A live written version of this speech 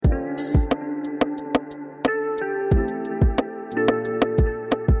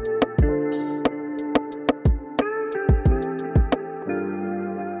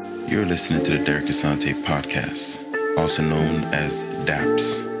listening to the Derek Asante podcast, also known as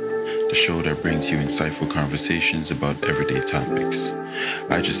DAPS, the show that brings you insightful conversations about everyday topics.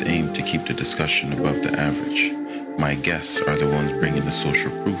 I just aim to keep the discussion above the average. My guests are the ones bringing the social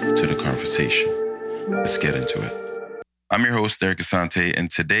proof to the conversation. Let's get into it. I'm your host, Derek Asante,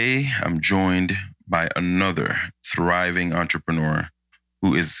 and today I'm joined by another thriving entrepreneur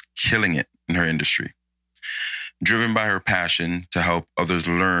who is killing it in her industry. Driven by her passion to help others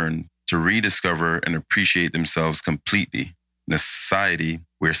learn to rediscover and appreciate themselves completely in a society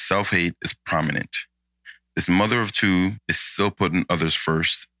where self-hate is prominent. This mother of two is still putting others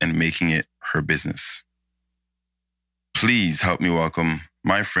first and making it her business. Please help me welcome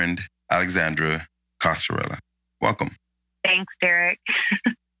my friend, Alexandra Costarella. Welcome. Thanks, Derek.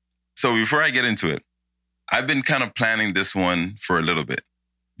 So before I get into it, I've been kind of planning this one for a little bit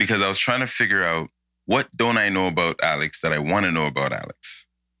because I was trying to figure out what don't I know about Alex that I want to know about Alex.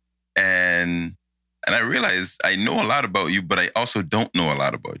 And I realized I know a lot about you, but I also don't know a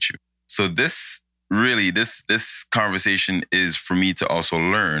lot about you. So this conversation is for me to also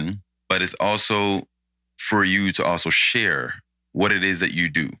learn, but it's also for you to also share what it is that you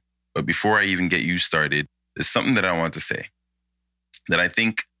do. But before I even get you started, there's something that I want to say that I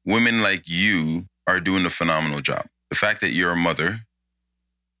think women like you are doing a phenomenal job. The fact that you're a mother,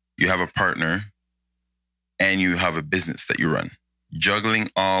 you have a partner, and you have a business that you run. Juggling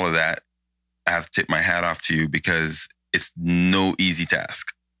all of that, I have to tip my hat off to you because it's no easy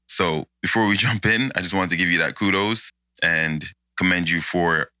task. So before we jump in, I just wanted to give you that kudos and commend you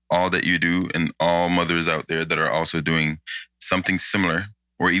for all that you do and all mothers out there that are also doing something similar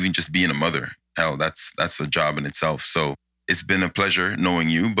or even just being a mother. Hell, that's a job in itself. So it's been a pleasure knowing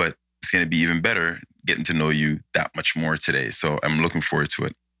you, but it's going to be even better getting to know you that much more today. So I'm looking forward to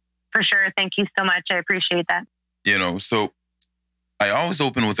it. For sure. Thank you so much. I appreciate that. So I always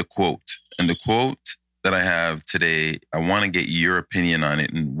open with a quote. And the quote that I have today, I want to get your opinion on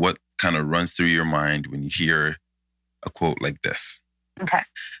it and what kind of runs through your mind when you hear a quote like this. Okay.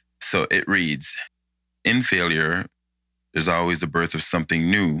 So it reads, "In failure, there's always the birth of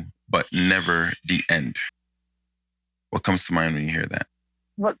something new, but never the end." What comes to mind when you hear that?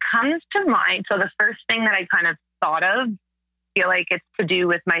 What comes to mind, so the first thing that I kind of thought of, I feel like it's to do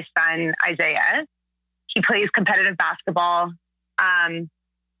with my son, Isaiah. He plays competitive basketball.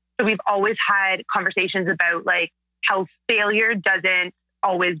 So we've always had conversations about like how failure doesn't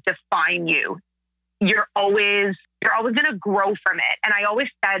always define you. You're always going to grow from it. And I always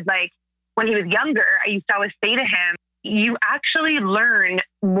said, like, when he was younger, I used to always say to him, you actually learn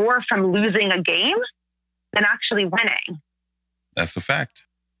more from losing a game than actually winning. That's a fact.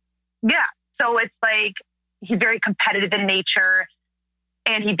 Yeah. So it's like, he's very competitive in nature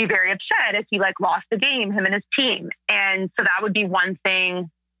and he'd be very upset if he like lost a game, him and his team. And so that would be one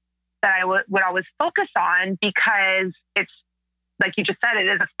thing that I would always focus on because it's like you just said, it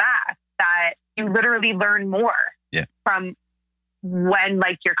is a fact that you literally learn more from when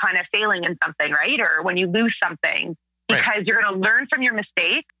like you're kind of failing in something, right? Or when you lose something, because you're going to learn from your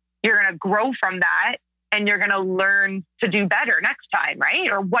mistake. You're going to grow from that and you're going to learn to do better next time, right?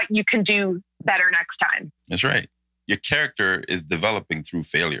 Or what you can do better next time. That's right. Your character is developing through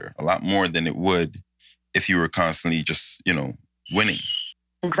failure a lot more than it would if you were constantly just, winning.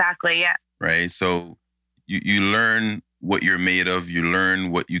 Exactly. Yeah. Right. So you learn what you're made of. You learn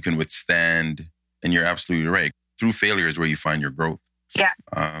what you can withstand. And you're absolutely right. Through failure is where you find your growth. Yeah.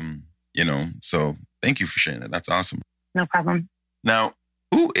 So thank you for sharing that. That's awesome. No problem. Now,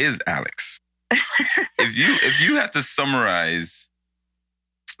 who is Alex? If you had to summarize,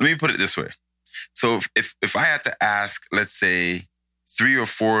 let me put it this way. So if I had to ask, let's say, 3 or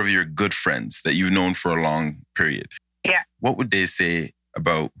 4 of your good friends that you've known for a long period, what would they say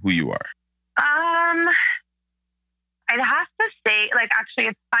about who you are? I'd have to say, like, actually,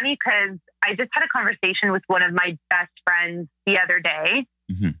 it's funny because I just had a conversation with one of my best friends the other day,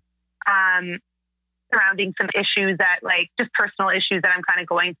 surrounding some issues that, like, just personal issues that I'm kind of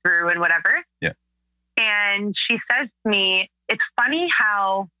going through and whatever. Yeah. And she says to me, it's funny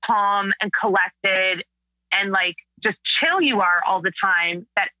how calm and collected and like just chill you are all the time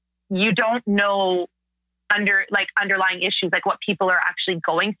that you don't know underlying issues, like what people are actually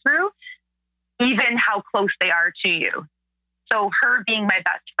going through, even how close they are to you. So her being my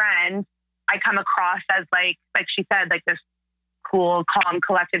best friend, I come across as like she said, like this cool, calm,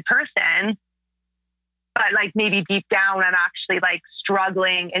 collected person. But like maybe deep down, I'm actually like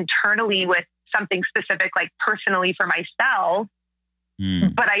struggling internally with something specific, like personally for myself,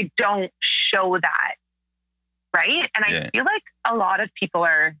 but I don't show that. Right. And I feel like a lot of people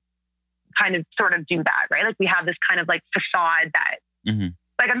are kind of sort of do that, right? Like we have this kind of like facade that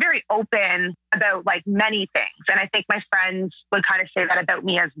like, I'm very open about like many things. And I think my friends would kind of say that about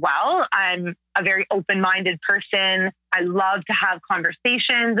me as well. I'm a very open-minded person. I love to have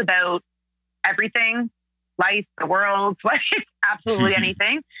conversations about everything, life, the world, like absolutely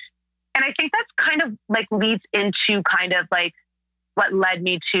anything. And I think that's kind of like leads into kind of like what led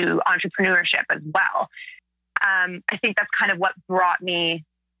me to entrepreneurship as well. I think that's kind of what brought me,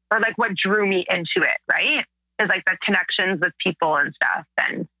 or like what drew me into it, right? Is like the connections with people and stuff.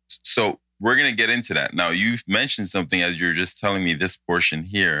 And so we're going to get into that. Now, you've mentioned something as you're just telling me this portion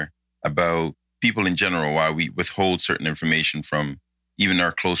here about people in general, why we withhold certain information from even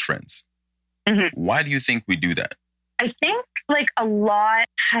our close friends. Mm-hmm. Why do you think we do that? I think like a lot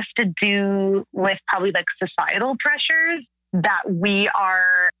has to do with probably like societal pressures that we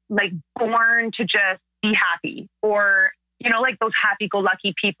are like born to just be happy, or, you know, like those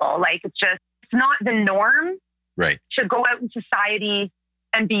happy-go-lucky people. Like it's not the norm, right, to go out in society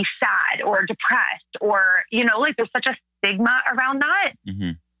and be sad or depressed, or, you know, like there's such a stigma around that,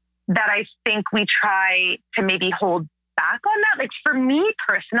 that I think we try to maybe hold back on that. Like for me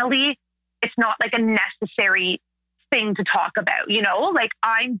personally, it's not like a necessary thing to talk about, you know, like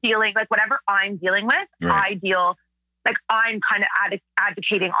I'm dealing, like whatever I'm dealing with, right. I feel like I'm kind of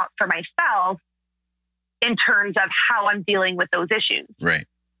advocating for myself in terms of how I'm dealing with those issues. Right.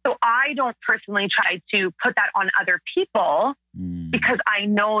 So I don't personally try to put that on other people because I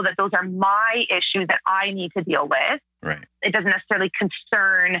know that those are my issues that I need to deal with. Right. It doesn't necessarily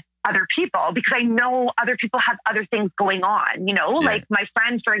concern other people because I know other people have other things going on, you know, like my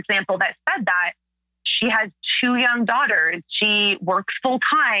friend, for example, that said that she has 2 young daughters. She works full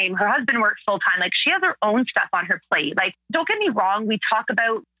time. Her husband works full time. Like she has her own stuff on her plate. Like, don't get me wrong. We talk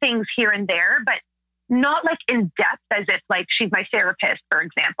about things here and there, but not like in depth as if like she's my therapist, for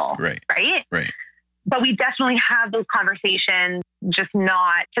example. Right. Right. Right. But we definitely have those conversations, just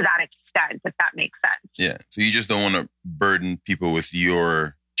not to that extent, if that makes sense. Yeah. So you just don't want to burden people with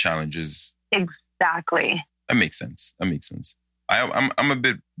your challenges. Exactly. That makes sense. I'm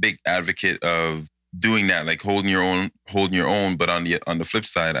a big advocate of doing that, like holding your own. But on the flip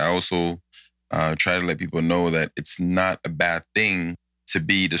side, I also try to let people know that it's not a bad thing to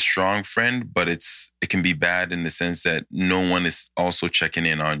be the strong friend, but it can be bad in the sense that no one is also checking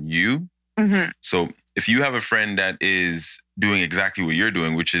in on you. Mm-hmm. So if you have a friend that is doing exactly what you're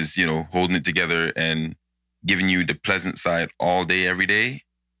doing, which is, you know, holding it together and giving you the pleasant side all day, every day,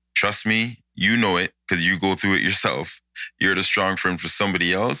 trust me, you know it because you go through it yourself. You're the strong friend for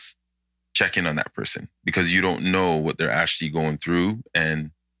somebody else. Check in on that person because you don't know what they're actually going through.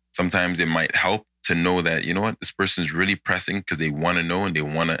 And sometimes it might help to know that, you know what, this person's really pressing because they want to know and they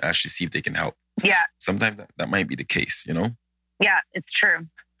want to actually see if they can help. Yeah. Sometimes that might be the case, you know? Yeah, it's true.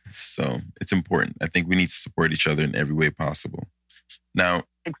 So it's important. I think we need to support each other in every way possible. Now,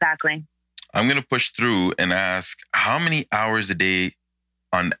 exactly. I'm going to push through and ask, how many hours a day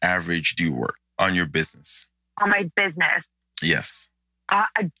on average do you work on your business? On my business? Yes.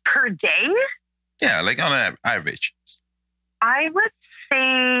 Per day? Yeah, like on an average. I would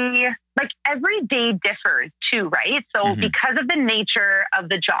say like every day differs too, right? So because of the nature of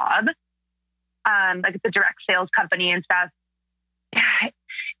the job, like it's a direct sales company and stuff,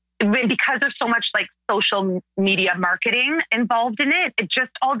 because there's so much like social media marketing involved in it, it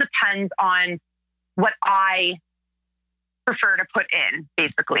just all depends on what I prefer to put in,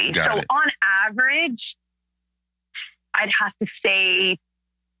 basically. Got it. On average, I'd have to say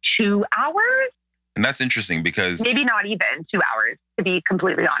 2 hours. And that's interesting because... maybe not even 2 hours, to be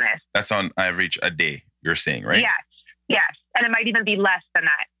completely honest. That's on average a day, you're saying, right? Yes. And it might even be less than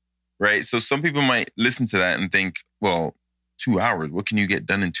that. Right. So some people might listen to that and think, well, 2 hours, what can you get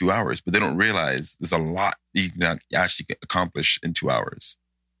done in 2 hours? But they don't realize there's a lot you can actually accomplish in 2 hours.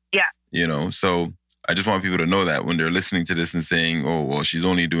 Yeah. You know, so I just want people to know that when they're listening to this and saying, oh, well, she's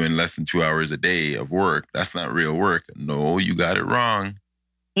only doing less than 2 hours a day of work. That's not real work. No, you got it wrong.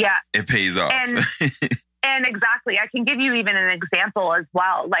 Yeah. It pays off. And exactly. I can give you even an example as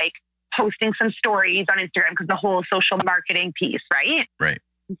well, like posting some stories on Instagram because the whole social marketing piece, right? Right.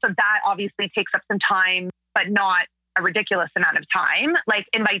 So that obviously takes up some time, but not a ridiculous amount of time. Like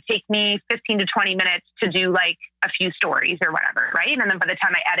it might take me 15 to 20 minutes to do like a few stories or whatever, right? And then by the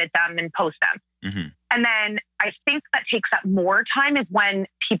time I edit them and post them. And then I think that takes up more time is when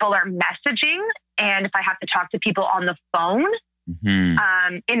people are messaging and if I have to talk to people on the phone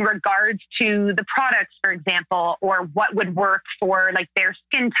in regards to the products, for example, or what would work for like their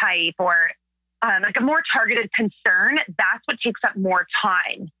skin type or like a more targeted concern, that's what takes up more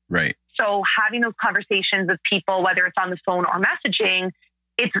time. Right. So having those conversations with people, whether it's on the phone or messaging,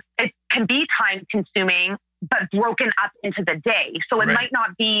 it can be time consuming but broken up into the day. So it might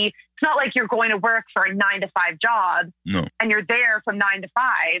not be, it's not like you're going to work for a 9-to-5 job and you're there from 9 to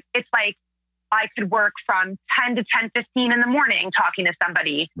 5. It's like I could work from 10 to 10:15 in the morning talking to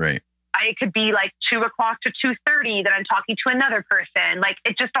somebody. Right. It could be like 2 o'clock to 2:30 that I'm talking to another person. Like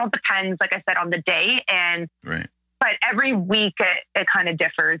it just all depends, like I said, on the day. And but every week it kind of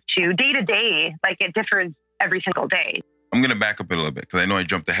differs too. Day to day, like it differs every single day. I'm going to back up a little bit because I know I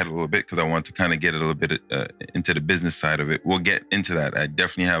jumped ahead a little bit because I want to kind of get a little bit into the business side of it. We'll get into that. I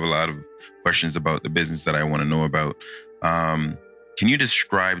definitely have a lot of questions about the business that I want to know about. Can you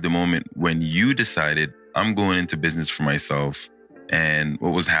describe the moment when you decided I'm going into business for myself and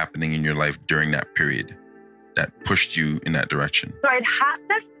what was happening in your life during that period that pushed you in that direction? So I'd have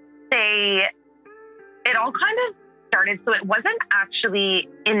to say it all kind of started. So it wasn't actually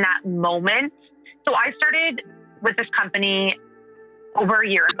in that moment. So I started with this company over a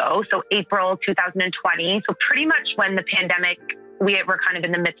year ago, so April 2020. So pretty much when the pandemic, we were kind of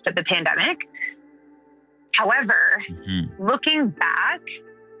in the midst of the pandemic. However, looking back,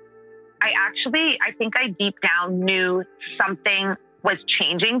 I think I deep down knew something was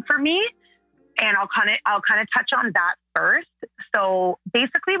changing for me. And I'll kind of touch on that first. So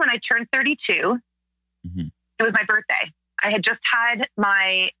basically when I turned 32, it was my birthday. I had just had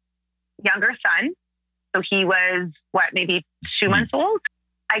my younger son. So he was, maybe 2 months old?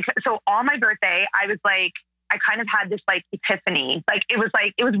 So on my birthday, I was like, I kind of had this like epiphany. Like, it was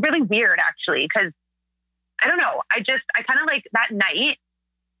really weird actually, because I don't know. I kind of like that night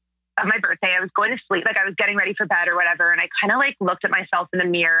of my birthday, I was going to sleep. Like I was getting ready for bed or whatever. And I kind of like looked at myself in the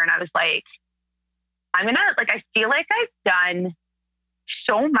mirror and I was like, I feel like I've done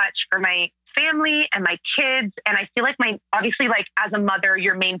so much for my family and my kids. And I feel like obviously like as a mother,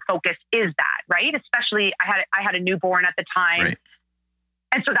 your main focus is that, right? Especially I had a newborn at the time. Right.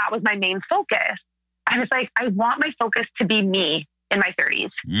 And so that was my main focus. I was like, I want my focus to be me in my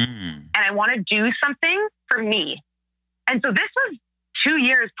 30s. And I want to do something for me. And so this was 2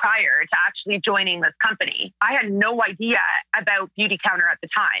 years prior to actually joining this company. I had no idea about Beautycounter at the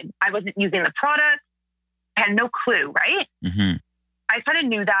time. I wasn't using the product. I had no clue, right? I kind of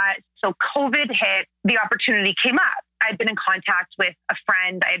knew that. So COVID hit, the opportunity came up. I'd been in contact with a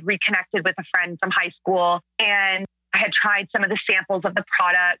friend. I had reconnected with a friend from high school and I had tried some of the samples of the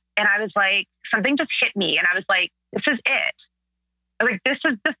product. And I was like, something just hit me. And I was like, this is it. Like, this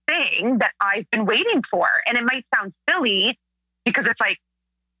is the thing that I've been waiting for. And it might sound silly because it's like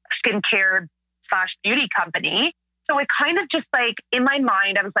a skincare / beauty company. So it kind of just like in my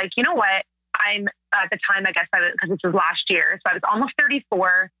mind, I was like, you know what? I'm at the time, I guess, because this was last year. So I was almost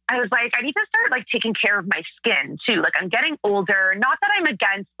 34. I was like, I need to start like taking care of my skin too. Like I'm getting older. Not that I'm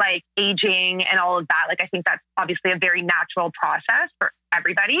against like aging and all of that. Like I think that's obviously a very natural process for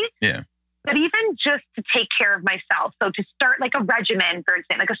everybody. Yeah. But even just to take care of myself. So to start like a regimen, for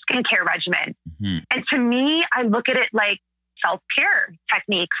example, like a skincare regimen. And to me, I look at it like self-care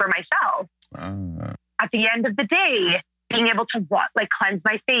technique for myself. At the end of the day, being able to cleanse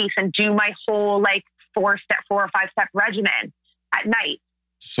my face and do my whole like 4 or 5 step regimen at night.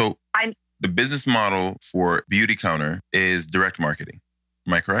 So the business model for Beautycounter is direct marketing.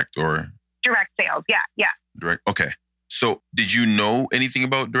 Am I correct? Or direct sales? Yeah. Direct. Okay. So did you know anything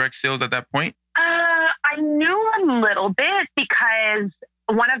about direct sales at that point? I knew a little bit because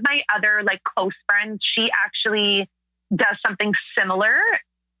one of my other like close friends, she actually does something similar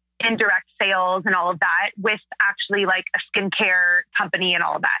in direct sales and all of that with actually like a skincare company and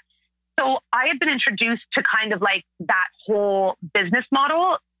all of that. So I had been introduced to kind of like that whole business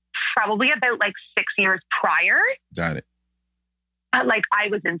model probably about like 6 years prior. Got it. Like I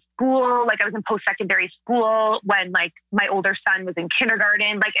was in school, like I was in post-secondary school when like my older son was in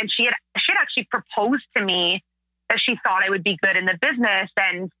kindergarten, like, and she had actually proposed to me that she thought I would be good in the business.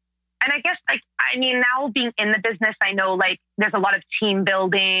 And I guess like, I mean, now being in the business, I know like there's a lot of team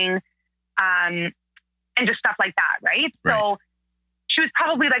building, and just stuff like that. Right. So she was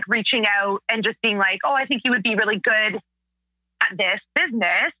probably like reaching out and just being like, oh, I think you would be really good at this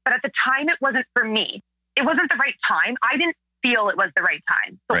business. But at the time it wasn't for me. It wasn't the right time. I didn't feel it was the right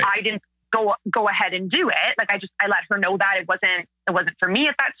time. So I didn't go ahead and do it. Like I let her know that it wasn't for me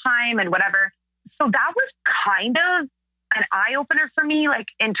at that time and whatever. So that was kind of an eye opener for me, like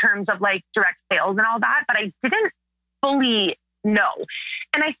in terms of like direct sales and all that, but I didn't fully know.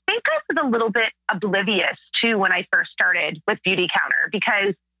 And I think I was a little bit oblivious too when I first started with Beautycounter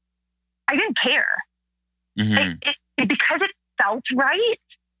because I didn't care. Because it felt right.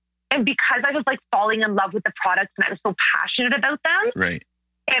 And because I was like falling in love with the products and I was so passionate about them. Right.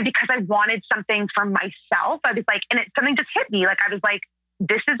 And because I wanted something for myself, I was like, and something just hit me. Like, I was like,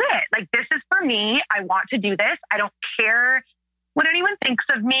 this is it. Like, this is for me. I want to do this. I don't care what anyone thinks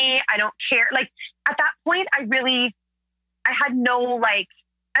of me. I don't care. Like, at that point, I had no, like,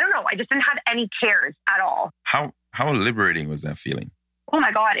 I don't know. I just didn't have any cares at all. How liberating was that feeling? Oh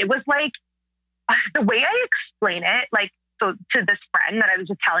my God. It was like, the way I explain it, like, so to this friend that I was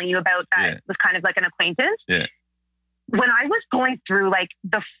just telling you about that was kind of like an acquaintance. Yeah. When I was going through like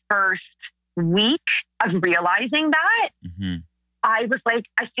the first week of realizing that, I was like,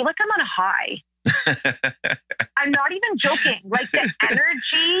 I feel like I'm on a high. I'm not even joking. Like, the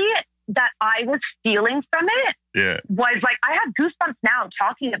energy that I was feeling from it was like, I have goosebumps now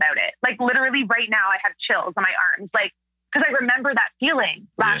talking about it. Like, literally right now I have chills on my arms. Like, because I remember that feeling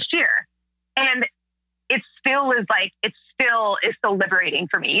last year. And it still is like, it still is so liberating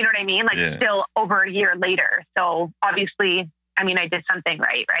for me. You know what I mean? Like, still over a year later. So obviously, I mean, I did something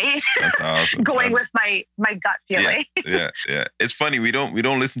right? That's awesome. Going with my gut feeling. Yeah. It's funny. We don't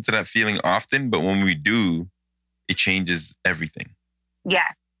listen to that feeling often, but when we do, it changes everything. Yeah.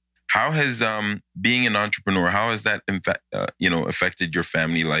 How has being an entrepreneur, how has that affected your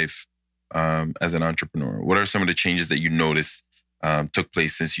family life as an entrepreneur? What are some of the changes that you noticed took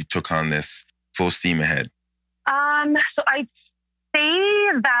place since you took on this full steam ahead? So I'd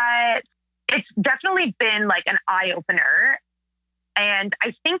say that it's definitely been like an eye opener. And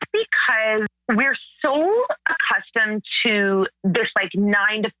I think because we're so accustomed to this like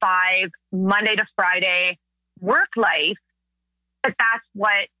 9 to 5, Monday to Friday work life, that's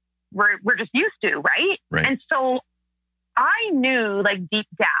what we're just used to, right? Right. And so I knew, like, deep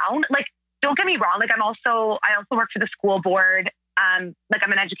down, like, don't get me wrong, like, I also work for the school board. Like,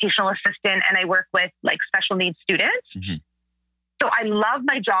 I'm an educational assistant and I work with like special needs students. So I love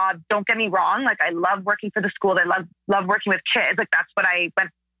my job. Don't get me wrong. Like, I love working for the school. I love working with kids. Like, that's what I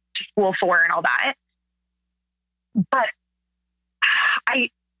went to school for and all that. But I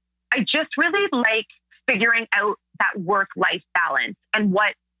just really like figuring out that work-life balance and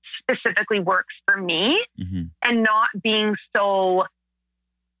what specifically works for me, and not being so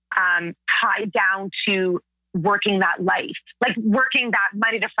tied down to working that life, like working that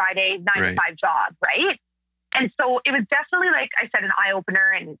Monday to Friday, 9 to 5 job, right? And so it was definitely, like I said, an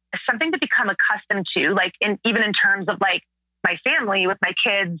eye-opener and something to become accustomed to, like, even in terms of like my family with my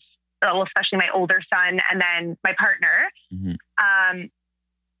kids, especially my older son and then my partner,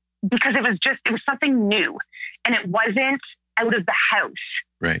 because it was something new and it wasn't out of the house.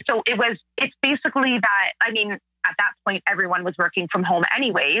 Right. So it's basically that, I mean, at that point, everyone was working from home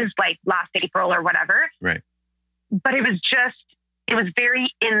anyways, like last April or whatever. Right. But it was very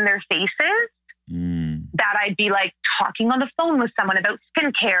in their faces that I'd be like talking on the phone with someone about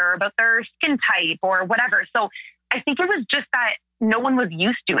skincare, about their skin type or whatever. So I think it was just that no one was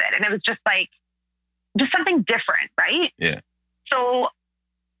used to it. And it was just like, just something different, right? Yeah. So,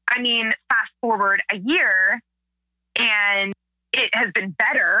 I mean, fast forward a year and it has been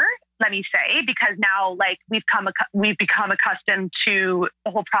better, let me say, because now, like, we've become accustomed to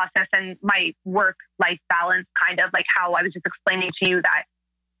the whole process and my work-life balance, kind of like how I was just explaining to you that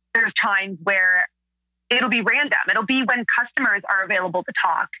there's times where it'll be random. It'll be when customers are available to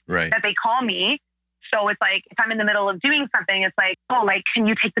talk that they call me. So it's like, if I'm in the middle of doing something, it's like, oh, like, can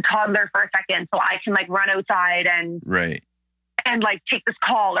you take the toddler for a second so I can like run outside and like take this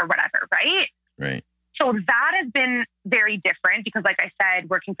call or whatever, right? Right. So that has been very different because, like I said,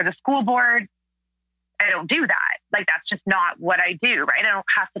 working for the school board, I don't do that. Like, that's just not what I do, right? I don't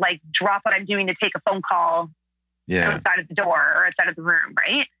have to like drop what I'm doing to take a phone call outside of the door or outside of the room,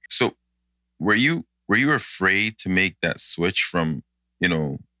 right? So were you afraid to make that switch from, I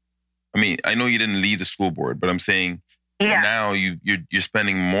mean, I know you didn't leave the school board, but I'm saying now you're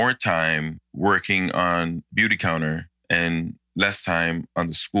spending more time working on Beauty Counter and less time on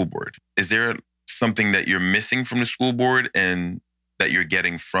the school board. Is there something that you're missing from the school board and that you're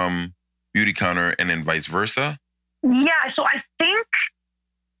getting from Beauty Counter and then vice versa? Yeah, so I think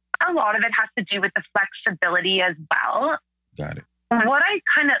a lot of it has to do with the flexibility as well. Got it. What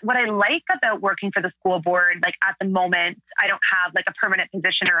I like about working for the school board, like at the moment, I don't have like a permanent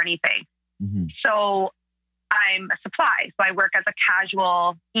position or anything. So I'm a supply. So I work as a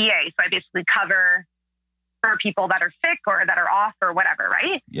casual EA. So I basically cover for people that are sick or that are off or whatever,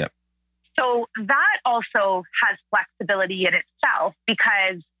 right? Yep. So that also has flexibility in itself,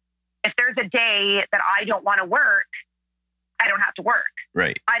 because if there's a day that I don't want to work, I don't have to work.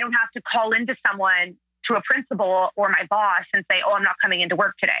 Right. I don't have to call into someone, to a principal or my boss, and say, oh, I'm not coming into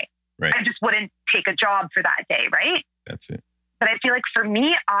work today. Right. I just wouldn't take a job for that day, right? That's it. But I feel like for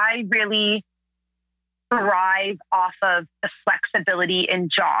me, I really thrive off of the flexibility in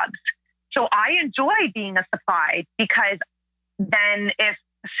jobs. So I enjoy being a supply because then if,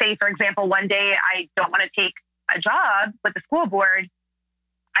 say, for example, one day I don't want to take a job with the school board,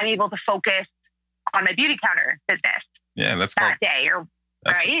 I'm able to focus on my beauty counter business. Yeah, that's that day, or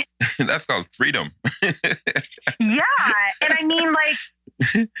right? That's called freedom. Yeah, and I mean,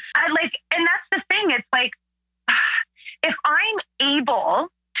 and that's the thing. It's like, if I'm able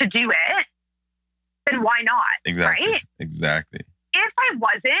to do it, then why not? Exactly. Right? Exactly. If I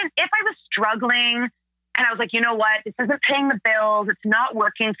was struggling and I was like, you know what, this isn't paying the bills, it's not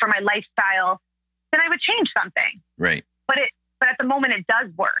working for my lifestyle, then I would change something. Right. But at the moment it does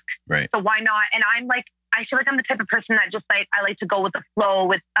work. Right. So why not? And I feel like I'm the type of person that just I like to go with the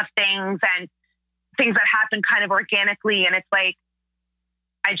flow of things and things that happen kind of organically. And it's like,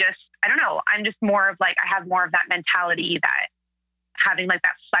 I don't know. I'm just more of I have more of that mentality that having that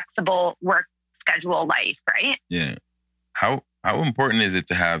flexible work schedule life, right? Yeah. How important is it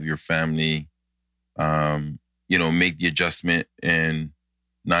to have your family, make the adjustment and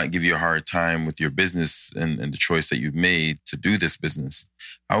not give you a hard time with your business and the choice that you've made to do this business?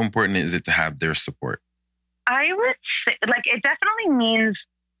 How important is it to have their support? I would say, it definitely means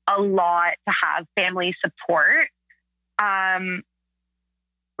a lot to have family support. I'm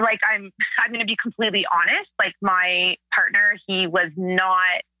going to be completely honest. My partner, he was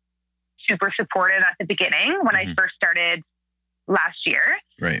not super supportive at the beginning when I first started last year.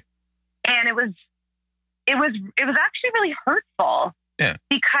 Right. And it was actually really hurtful. Yeah.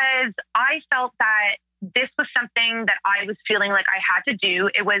 Because I felt that this was something that I was feeling like I had to do.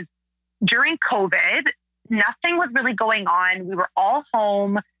 It was during COVID. Nothing was really going on. We were all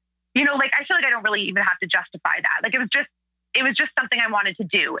home. I feel like I don't really even have to justify that. It was just something I wanted to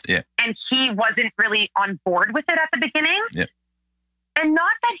do. Yeah. And he wasn't really on board with it at the beginning. Yeah. And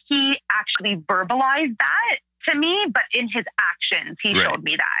not that he actually verbalized that to me, but in his actions, he showed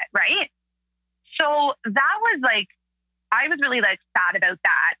me that, right? So that was I was really sad about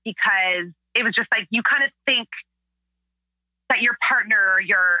that, because it was just you kind of think that your partner or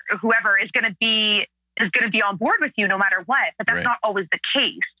your whoever is going to be on board with you no matter what, but that's not always the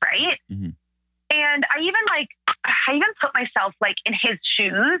case, right? Mm-hmm. And I even put myself in his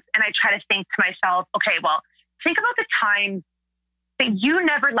shoes, and I try to think to myself, okay, well, think about the time that you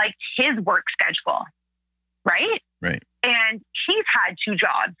never liked his work schedule, right? Right. And he's had 2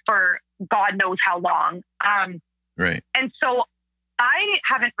 jobs for God knows how long. Right. And so I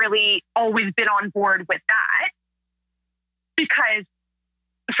haven't really always been on board with that, because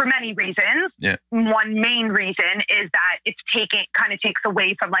for many reasons. Yeah. One main reason is that it takes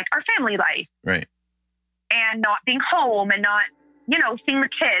away from our family life. Right. And not being home and not, seeing the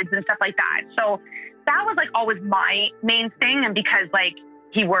kids and stuff like that. So that was always my main thing. And because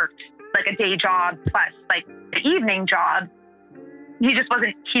he worked a day job plus the evening job, he just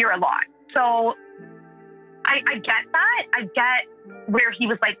wasn't here a lot. So I get that. I get where he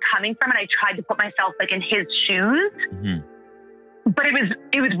was coming from, and I tried to put myself in his shoes. Mm-hmm. But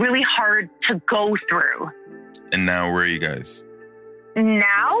it was really hard to go through. And now where are you guys?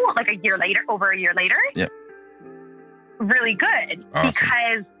 Now, over a year later? Yeah. Really good. Awesome.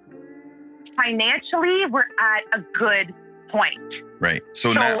 Because financially, we're at a good point. Right.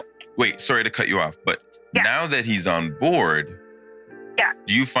 So now, wait, sorry to cut you off, but now that he's on board,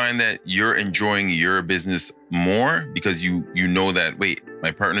 do you find that you're enjoying your business more because you know that, wait, my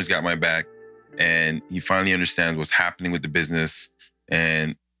partner's got my back and he finally understands what's happening with the business,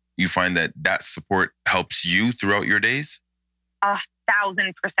 and you find that support helps you throughout your days?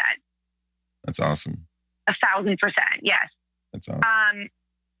 1,000%. That's awesome. 1,000%. Yes. That's awesome.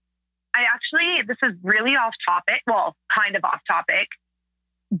 This is really off topic. Well, kind of off topic,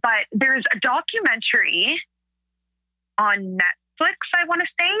 but there's a documentary on Netflix, I want to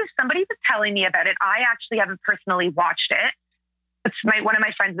say. Somebody was telling me about it. I actually haven't personally watched it. One of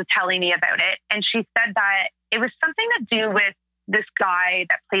my friends was telling me about it. And she said that it was something to do with this guy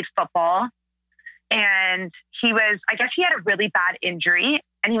that played football. And I guess he had a really bad injury,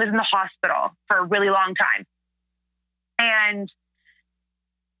 and he was in the hospital for a really long time. And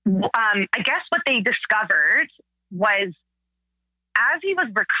I guess what they discovered was, as he was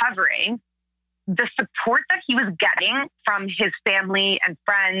recovering, the support that he was getting from his family and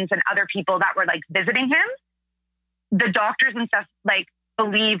friends and other people that were visiting him, the doctors and stuff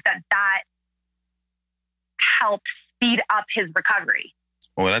believe that helped speed up his recovery.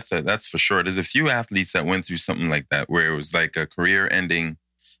 Oh, that's for sure. There's a few athletes that went through something like that, where it was a career-ending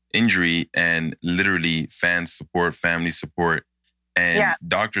injury, and literally fan support, family support, and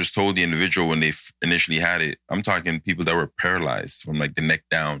doctors told the individual when they initially had it, I'm talking people that were paralyzed from the neck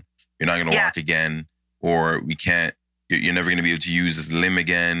down, you're not going to walk again, or you're never going to be able to use this limb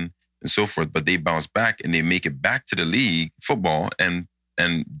again. and so forth, but they bounce back and they make it back to the league, football, and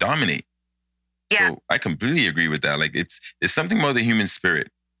dominate. Yeah. So I completely agree with that. Like it's something about the human spirit.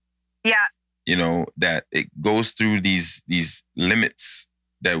 Yeah. You know, that it goes through these limits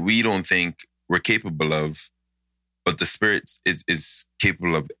that we don't think we're capable of, but the spirit is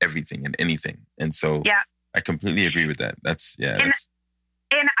capable of everything and anything. And so I completely agree with that.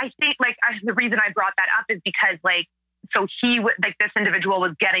 And I think the reason I brought that up is because so this individual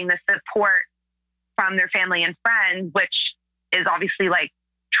was getting the support from their family and friends, which is obviously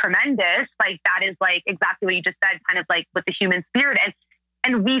tremendous. That is exactly what you just said, kind of with the human spirit.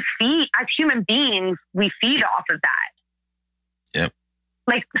 And we feed, as human beings, we feed off of that. Yep.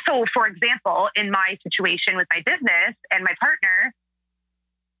 So for example, in my situation with my business and my partner,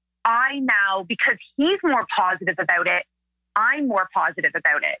 I now, because he's more positive about it, I'm more positive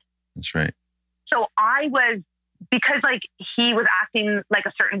about it. That's right. So because he was acting like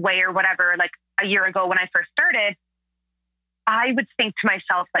a certain way or whatever, a year ago when I first started, I would think to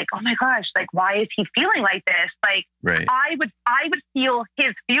myself, oh my gosh, why is he feeling like this? Right. I would feel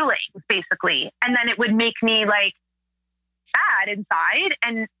his feelings basically. And then it would make me sad inside.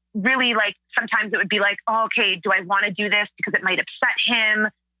 And really sometimes it would be oh, okay, do I want to do this because it might upset him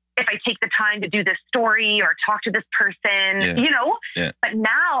if I take the time to do this story or talk to this person, you know? Yeah. But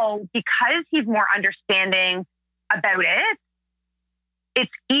now, because he's more understanding about it,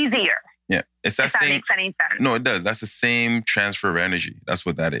 it's easier. Yeah. It's that same. That makes any sense. No, it does. That's the same transfer of energy. That's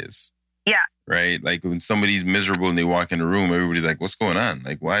what that is. Yeah. Right? When somebody's miserable and they walk in the room, everybody's like, what's going on?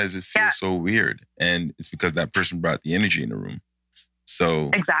 Why does it feel so weird? And it's because that person brought the energy in the room. So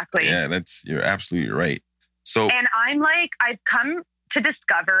exactly. Yeah, you're absolutely right. So, and I'm I've come to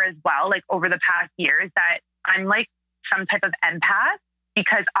discover as well, over the past years, that I'm some type of empath,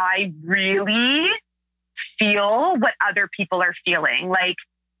 because I really feel what other people are feeling.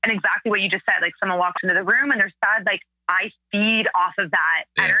 And exactly what you just said, someone walks into the room and they're sad, I feed off of that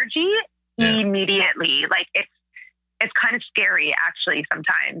energy immediately. It's kind of scary actually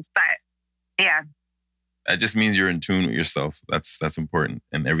sometimes, but yeah. That just means you're in tune with yourself. That's important,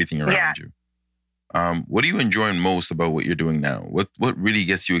 and everything around you. What are you enjoying most about what you're doing now? What really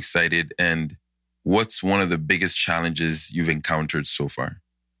gets you excited, and what's one of the biggest challenges you've encountered so far?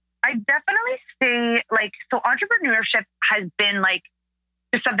 I definitely say so entrepreneurship has been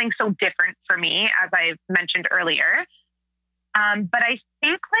just something so different for me, as I mentioned earlier. But I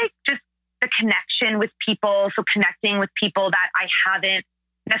think just the connection with people, so connecting with people that I haven't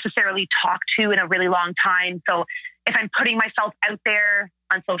necessarily talked to in a really long time. So if I'm putting myself out there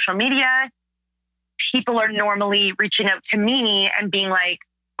on social media, people are normally reaching out to me and being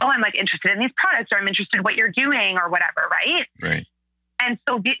oh, I'm interested in these products, or I'm interested in what you're doing or whatever. Right. Right. And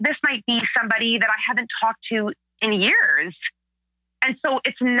so this might be somebody that I haven't talked to in years. And so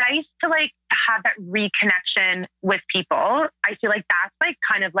it's nice to have that reconnection with people. I feel that's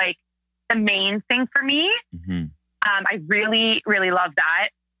kind of the main thing for me. Mm-hmm. I really, really love that,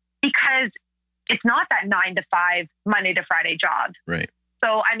 because it's not that 9 to 5, Monday to Friday job. Right.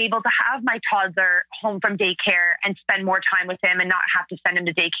 So I'm able to have my toddler home from daycare and spend more time with him and not have to send him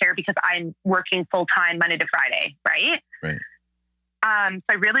to daycare because I'm working full time Monday to Friday. Right. Right. So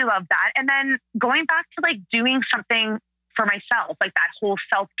I really love that. And then going back to doing something for myself, that whole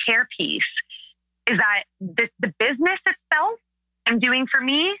self-care piece, is that the business itself I'm doing for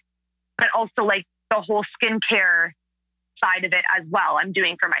me, but also the whole skincare side of it as well, I'm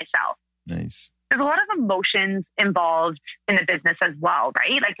doing for myself. Nice. There's a lot of emotions involved in the business as well,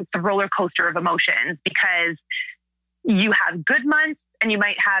 right? It's a roller coaster of emotions, because you have good months and you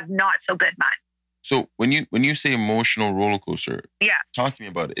might have not so good months. So when you say emotional roller coaster, talk to me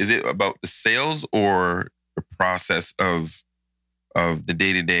about it. Is it about the sales or the process of the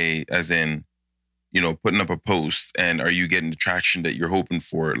day-to-day, as in, putting up a post, and are you getting the traction that you're hoping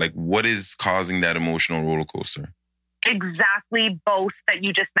for? What is causing that emotional roller coaster? Exactly both that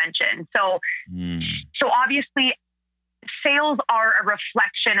you just mentioned. So obviously sales are a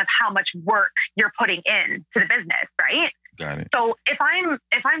reflection of how much work you're putting in to the business, right? Got it. So if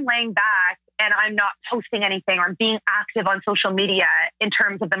I'm laying back and I'm not posting anything, or I'm being active on social media in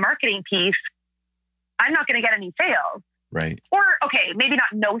terms of the marketing piece, I'm not going to get any sales. Right. Or, okay, maybe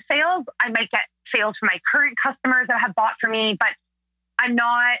not no sales. I might get sales from my current customers that have bought from me, but I'm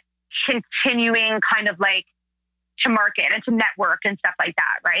not continuing kind of to market and to network and stuff like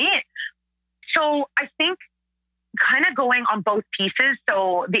that, right? So I think kind of going on both pieces.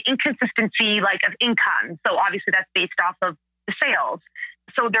 So the inconsistency of income. So obviously that's based off of the sales.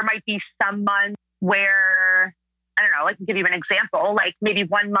 So there might be some months where, I don't know, I can give you an example. Maybe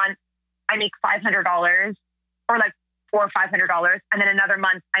one month I make $500, or $400 or $500. And then another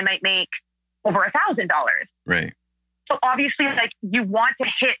month I might make over $1,000. Right. So obviously, like, you want to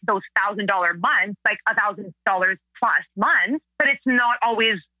hit those $1,000 months, like $1,000 plus months, but it's not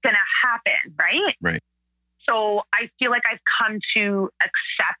always going to happen, right? Right. So I feel like I've come to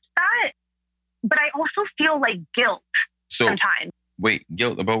accept that, but I also feel like guilt sometimes. Wait,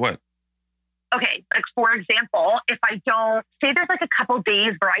 guilt about what? Okay, like for example, if I don't, say there's like a couple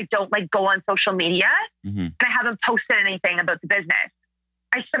days where I don't like go on social media and I haven't posted anything about the business,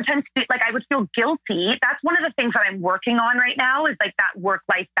 I sometimes feel like I would feel guilty. That's one of the things that I'm working on right now is like that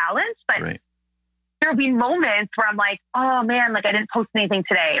work-life balance. But there'll be moments where I'm like, oh man, like I didn't post anything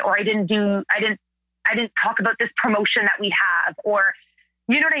today, or I didn't talk about this promotion that we have, or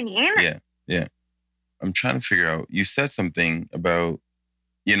you know what I mean? Yeah. I'm trying to figure out, you said something about,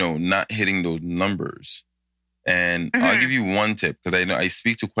 not hitting those numbers. And I'll give you one tip, because I know I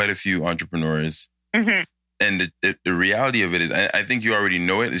speak to quite a few entrepreneurs. And the reality of it is, I think you already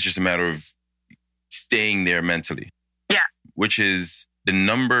know it. It's just a matter of staying there mentally. Yeah. Which is the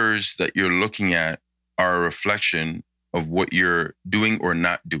numbers that you're looking at are a reflection of what you're doing or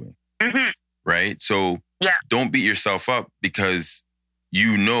not doing. Right? So don't beat yourself up, because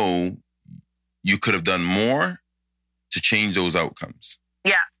you could have done more to change those outcomes.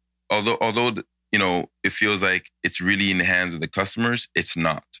 Yeah. Although it feels like it's really in the hands of the customers, it's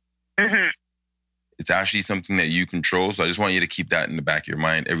not. It's actually something that you control. So I just want you to keep that in the back of your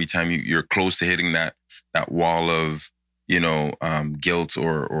mind every time you're close to hitting that wall of, guilt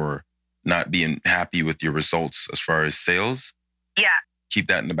or not being happy with your results as far as sales. Yeah. Keep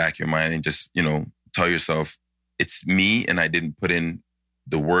that in the back of your mind and just, tell yourself it's me and I didn't put in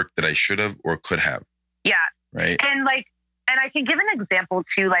the work that I should have or could have. Yeah. Right. And I can give an example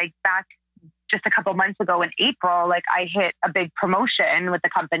too, like back just a couple months ago in April, like I hit a big promotion with the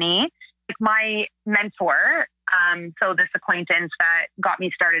company. Like my mentor, so this acquaintance that got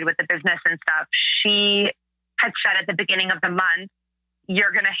me started with the business and stuff, she had said at the beginning of the month,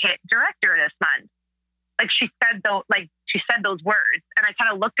 you're going to hit director this month. Like she said those words, and I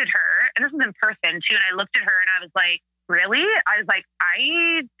kind of looked at her, and this was in person too. And I looked at her and I was like, really? I was like,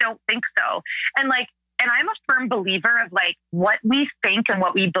 I don't think so. And I'm a firm believer of like what we think and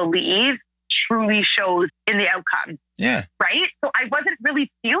what we believe truly shows in the outcome. Yeah. Right. So I wasn't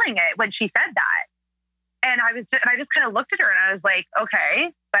really feeling it when she said that. And I just kind of looked at her and I was like,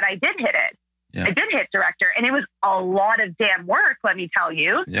 okay, but I did hit it. Yeah. I did hit director, and it was a lot of damn work. Let me tell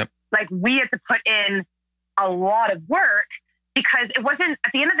you. Yep. Like we had to put in a lot of work, because it wasn't,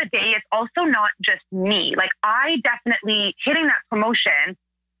 at the end of the day, it's also not just me. Like I definitely, hitting that promotion,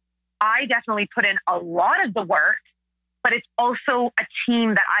 I definitely put in a lot of the work, but it's also a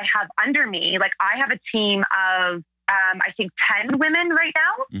team that I have under me. Like I have a team of, I think 10 women right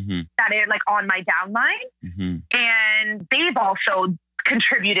now that are like on my downline. And they've also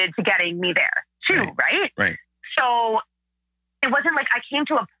contributed to getting me there too. Right. So it wasn't like I came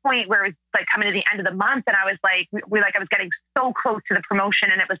to a point where it was like coming to the end of the month and I was like, I was getting so close to the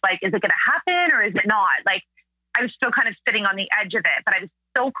promotion, and it was like, is it going to happen or is it not? Like I was still kind of sitting on the edge of it, but I was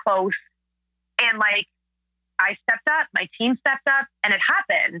so close. And like, I stepped up, my team stepped up, and it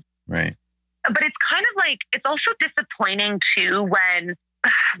happened. Right. But it's kind of like, it's also disappointing too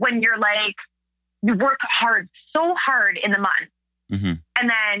when you're like, you work so hard in the month, and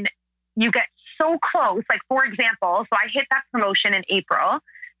then you get so close. Like, for example, so I hit that promotion in April,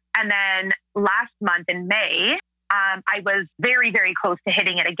 and then last month in May, I was very, very close to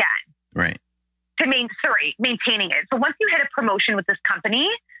hitting it again. Right. Maintaining it. So once you hit a promotion with this company,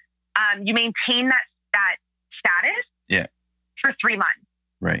 you maintain that status for 3 months.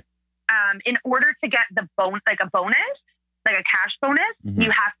 Right. In order to get a bonus, like a cash bonus, you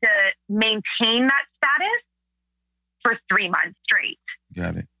have to maintain that status for 3 months straight.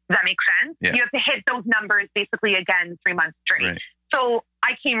 Got it. Does that make sense? Yeah. You have to hit those numbers basically again 3 months straight. Right. So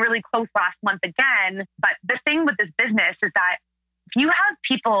I came really close last month again. But the thing with this business is that if you have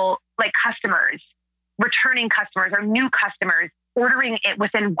people like customers, returning customers or new customers ordering it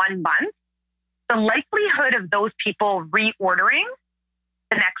within 1 month, the likelihood of those people reordering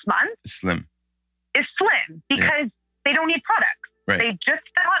the next month is slim because they don't need products. Right. They just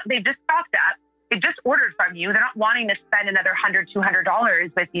stocked up. They just ordered from you. They're not wanting to spend another $100,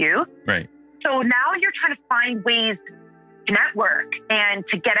 $200 with you. Right. So now you're trying to find ways to network and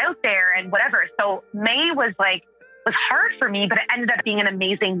to get out there and whatever. So May was hard for me, but it ended up being an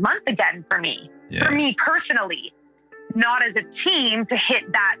amazing month again for me. Yeah. For me personally, not as a team to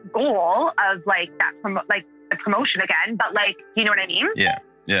hit that goal of the promotion again, but you know what I mean? Yeah.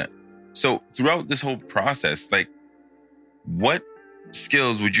 Yeah. So throughout this whole process, what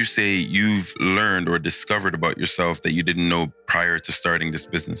skills would you say you've learned or discovered about yourself that you didn't know prior to starting this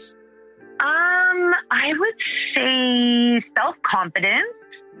business? I would say self-confidence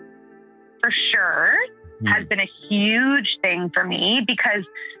for sure has been a huge thing for me, because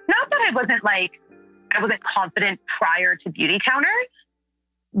not that I wasn't confident prior to Beauty Counter,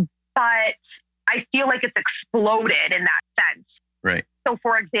 but I feel like it's exploded in that sense. Right. So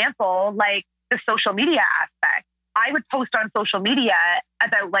for example, like the social media aspect, I would post on social media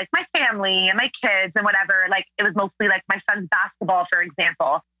about like my family and my kids and whatever. Like it was mostly like my son's basketball, for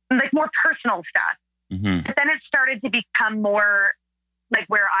example, and like more personal stuff. Mm-hmm. But then it started to become more like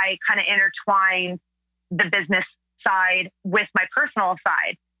where I kind of intertwined the business side with my personal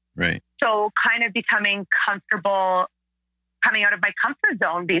side. Right. So kind of becoming comfortable, coming out of my comfort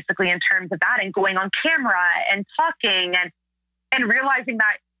zone, basically, in terms of that, and going on camera and talking and realizing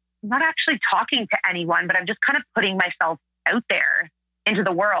that I'm not actually talking to anyone, but I'm just kind of putting myself out there into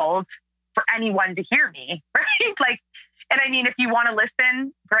the world for anyone to hear me, right? Like, and I mean, if you want to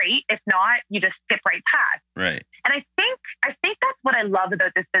listen, great. If not, you just skip right past. Right. And I think that's what I love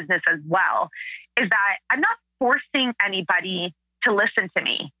about this business as well, is that I'm not forcing anybody to listen to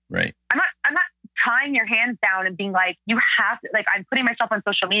me. Right. I'm not tying your hands down and being like, you have to, like, I'm putting myself on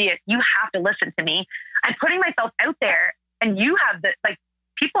social media, you have to listen to me. I'm putting myself out there, and you have the, like,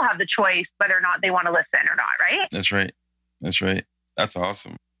 people have the choice whether or not they want to listen or not, right? That's right. That's right. That's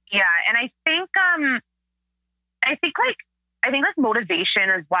awesome. Yeah. And I think like motivation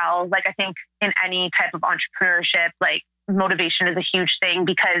as well. Like, I think in any type of entrepreneurship, like, motivation is a huge thing,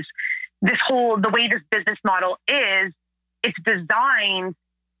 because the way this business model is, it's designed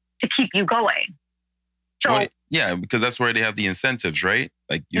to keep you going. So, well, yeah, because that's where they have the incentives, right?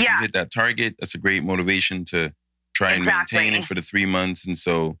 Like if you hit that target, that's a great motivation to try and maintain it for the 3 months. And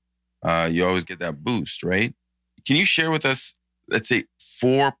so you always get that boost, right? Can you share with us, let's say,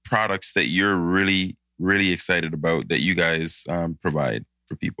 4 products that you're really, really excited about that you guys provide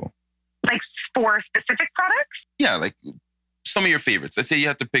for people? Like 4 specific products? Yeah, like some of your favorites. Let's say you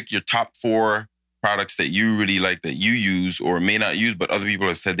have to pick your top 4 products that you really like, that you use or may not use, but other people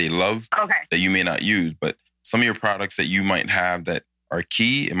have said they love, that you may not use. But some of your products that you might have that are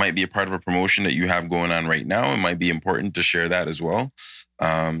key, it might be a part of a promotion that you have going on right now. It might be important to share that as well.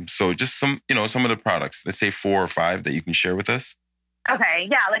 So just some of the products, let's say 4 or 5 that you can share with us. Okay.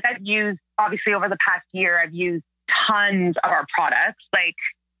 Yeah. Like I've used, obviously over the past year, I've used tons of our products, like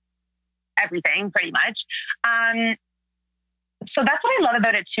everything pretty much. So that's what I love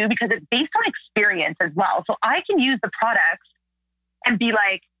about it too, because it's based on experience as well. So I can use the products and be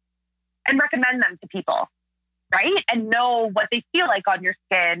like, and recommend them to people, right? And know what they feel like on your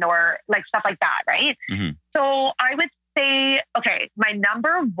skin or like stuff like that, right? Mm-hmm. So I would say, okay, my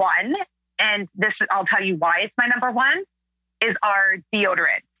number 1, and this is, I'll tell you why it's my number 1, is our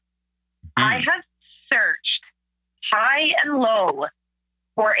deodorant. I have searched high and low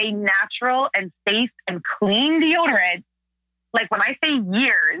for a natural and safe and clean deodorant. Like when I say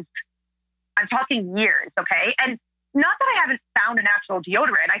years, I'm talking years, okay? And not that I haven't found a natural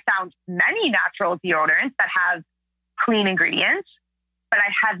deodorant. I found many natural deodorants that have clean ingredients, but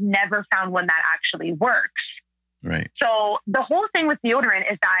I have never found one that actually works. Right. So the whole thing with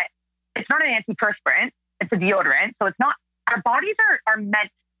deodorant is that it's not an antiperspirant, it's a deodorant. So it's not, our bodies are meant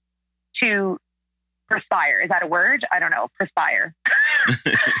to perspire. Is that a word? I don't know. Perspire.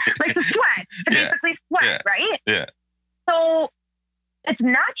 Like to sweat, to basically sweat, right? Yeah. So it's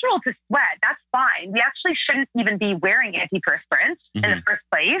natural to sweat. That's fine. We actually shouldn't even be wearing antiperspirants in the first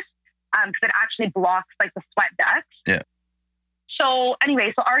place, because it actually blocks like the sweat ducts. Yeah. So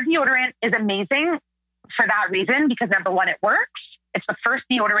anyway, so our deodorant is amazing for that reason, because number 1, it works. It's the first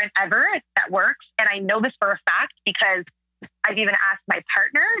deodorant ever that works. And I know this for a fact because I've even asked my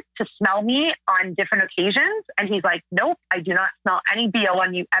partner to smell me on different occasions. And he's like, nope, I do not smell any BO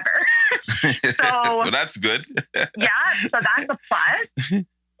on you ever. So well, that's good. Yeah. So that's a plus.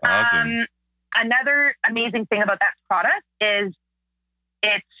 Awesome. Another amazing thing about that product is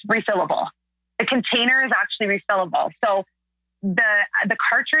it's refillable. The container is actually refillable. So the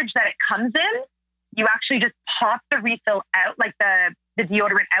cartridge that it comes in, you actually just pop the refill out, like the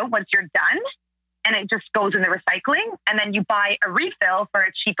deodorant out once you're done, and it just goes in the recycling. And then you buy a refill for a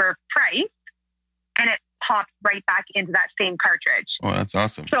cheaper price, and it pops right back into that same cartridge. Oh, that's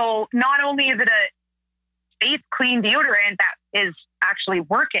awesome. So not only is it a safe, clean deodorant that is actually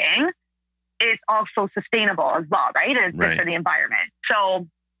working, it's also sustainable as well, right? And it's good for the environment. So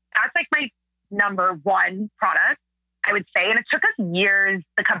that's like my number 1 product, I would say. And it took us years,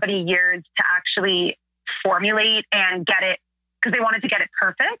 the company years, to actually formulate and get it, because they wanted to get it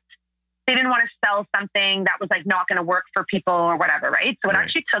perfect. they didn't want to sell something that was like not going to work for people or whatever, right? So it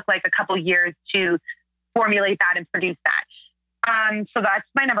actually took like a couple years to formulate that and produce that. So that's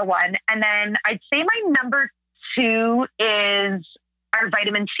my number one. And then I'd say my number two is our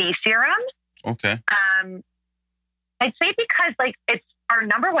vitamin C serum. Okay. I'd say because like it's our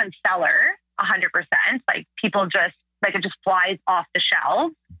number one seller, 100%. Like people just like it just flies off the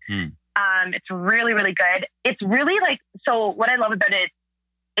shelves. It's really, really good. It's really like, so what I love about it,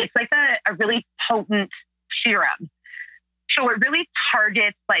 it's like a really potent serum. So it really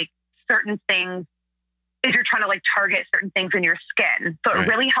targets like certain things if you're trying to like target certain things in your skin. So it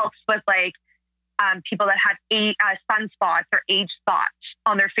really helps with like people that have sunspots or age spots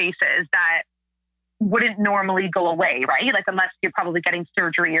on their faces that wouldn't normally go away, right? Like unless you're probably getting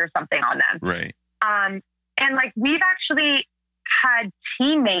surgery or something on them. Right. And like we've actually had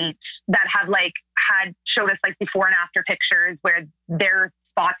teammates that have like showed us like before and after pictures where their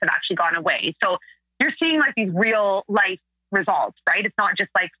spots have actually gone away. So you're seeing like these real life results, right? It's not just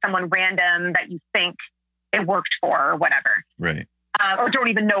like someone random that you think it worked for or whatever. Right. Or don't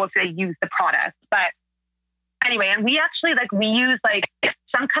even know if they use the product. But anyway, and we actually like, we use like,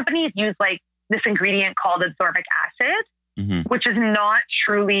 some companies use like this ingredient called ascorbic acid, which is not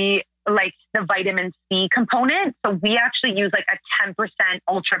truly like the vitamin C component. So we actually use like a 10%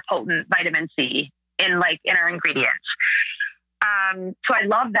 ultra potent vitamin C in our ingredients. So I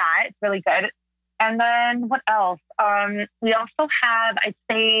love that. It's really good. And then what else? We also have, I'd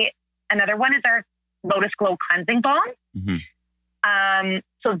say another one is our Lotus Glow Cleansing Balm.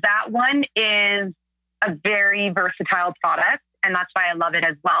 So that one is a very versatile product. And that's why I love it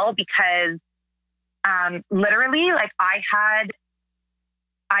as well, because literally like I had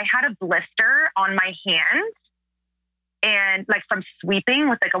a blister on my hand and like from sweeping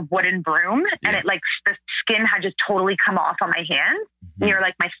with like a wooden broom and it like the skin had just totally come off on my hand near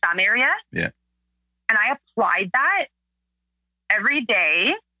like my thumb area. Yeah. And I applied that every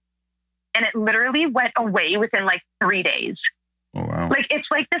day and it literally went away within like 3 days. Oh, wow. Like it's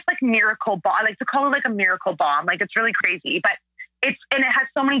like this like miracle balm. I like to call it like a miracle balm. Like it's really crazy, but it has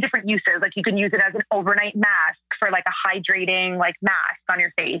so many different uses. Like you can use it as an overnight mask for like a hydrating like mask on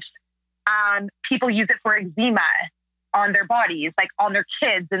your face. People use it for eczema on their bodies, like on their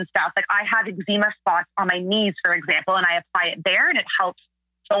kids and stuff. Like I have eczema spots on my knees, for example, and I apply it there and it helps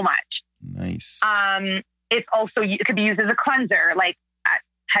so much. Nice. It's also, it could be used as a cleanser, like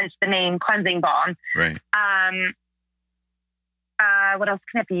hence the name cleansing balm. Right. What else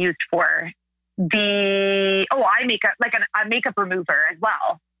can it be used for? Eye makeup, like a makeup remover as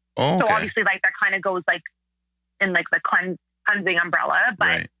well. Oh, okay. So obviously like that kind of goes like in like the cleansing umbrella,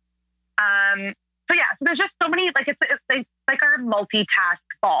 but, so yeah, so there's just so many, like, it's like our multitask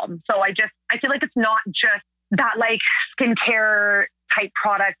balm. So I feel like it's not just that like skincare type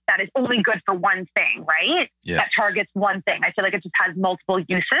product that is only good for one thing, right? Yes. That targets one thing. I feel like it just has multiple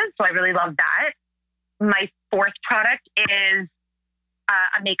uses. So I really love that. My fourth product is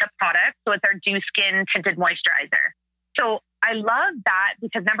a makeup product. So it's our Dew Skin Tinted Moisturizer. So I love that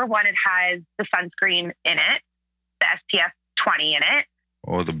because number one, it has the sunscreen in it, the SPF 20 in it.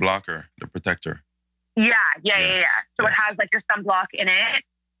 Oh, the blocker, the protector. Yeah. So it has like your sunblock in it,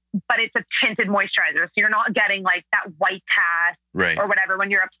 but it's a tinted moisturizer. So you're not getting like that white cast or whatever when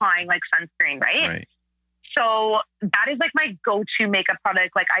you're applying like sunscreen, right? So that is like my go-to makeup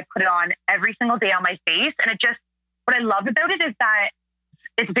product. Like I put it on every single day on my face. And what I love about it is that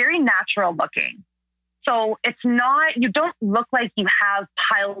it's very natural looking. So it's not, you don't look like you have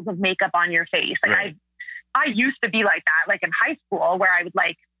piles of makeup on your face. Like I used to be like that, like in high school where I would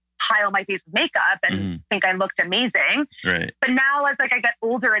like pile my face with makeup and think I looked amazing. Right. But now as like I get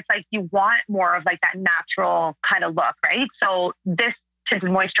older, it's like you want more of like that natural kind of look, right? So this tinted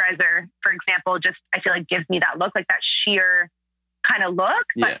moisturizer, for example, just I feel like gives me that look, like that sheer kind of look,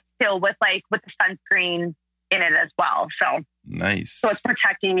 but still with the sunscreen in it as well. So nice. So it's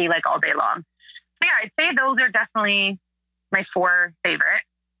protecting me like all day long. So yeah, I'd say those are definitely my four favorite,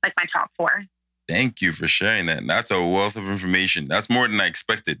 like my top four. Thank you for sharing that. That's a wealth of information. That's more than I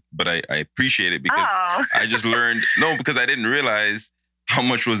expected, but I appreciate it because I just learned, because I didn't realize how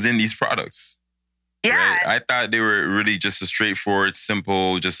much was in these products. Yeah. Right? I thought they were really just a straightforward,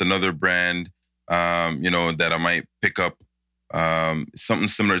 simple, just another brand, that I might pick up, something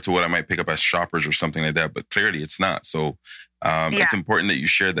similar to what I might pick up as Shoppers or something like that, but clearly it's not. So it's important that you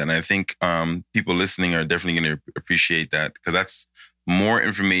share that. And I think people listening are definitely going to appreciate that because that's more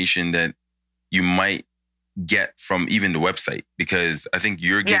information that you might get from even the website, because I think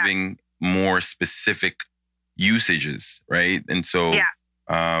you're giving more specific usages, right? And so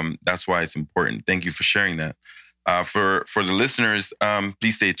that's why it's important. Thank you for sharing that. For the listeners,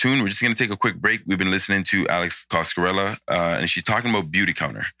 please stay tuned. We're just going to take a quick break. We've been listening to Alex Coscarella, and she's talking about Beauty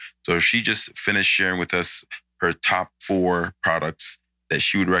Counter. So she just finished sharing with us her top 4 products that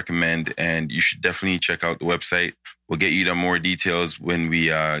she would recommend, and you should definitely check out the website. We'll get you to more details when we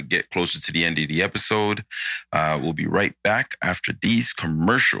get closer to the end of the episode. We'll be right back after these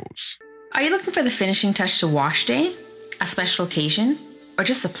commercials. Are you looking for the finishing touch to wash day, a special occasion, or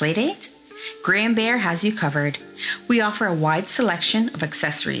just a play date? Graham Bear has you covered. We offer a wide selection of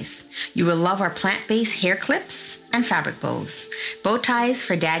accessories. You will love our plant-based hair clips and fabric bows, bow ties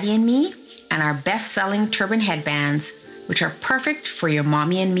for Daddy and me, and our best-selling turban headbands, which are perfect for your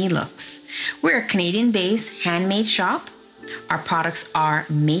mommy and me looks. We're a Canadian-based handmade shop. Our products are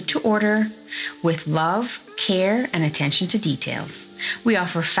made to order with love, care, and attention to details. We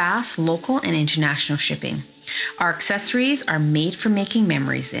offer fast, local, and international shipping. Our accessories are made for making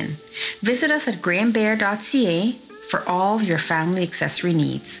memories in. Visit us at grahambear.ca for all of your family accessory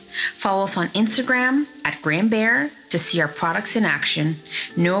needs. Follow us on Instagram at grahambear to see our products in action,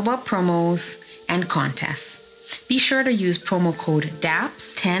 know about promos, and contests. Be sure to use promo code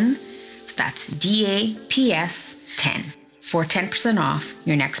DAPS10, that's DAPS 10, for 10% off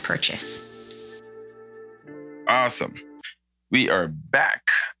your next purchase. Awesome. We are back.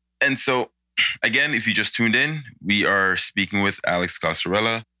 And so, again, if you just tuned in, we are speaking with Alex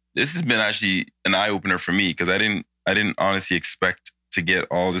Coscarella. This has been actually an eye-opener for me because I didn't honestly expect to get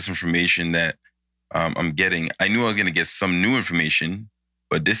all this information that I'm getting. I knew I was going to get some new information,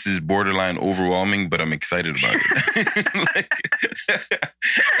 but this is borderline overwhelming, but I'm excited about it.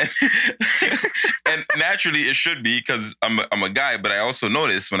 And naturally it should be because I'm a guy, but I also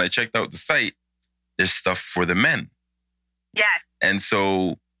noticed when I checked out the site, there's stuff for the men. Yes. And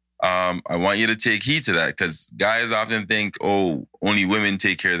so I want you to take heed to that because guys often think, oh, only women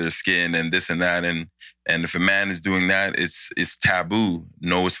take care of their skin and this and that. And if a man is doing that, it's taboo.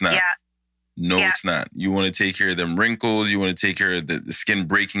 No, it's not. Yeah. No, it's not. You want to take care of them wrinkles. You want to take care of the skin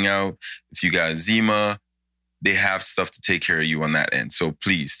breaking out. If you got eczema, they have stuff to take care of you on that end. So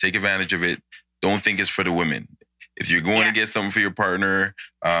please take advantage of it. Don't think it's for the women. If you're going to get something for your partner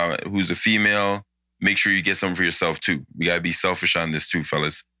who's a female, make sure you get something for yourself too. We got to be selfish on this too,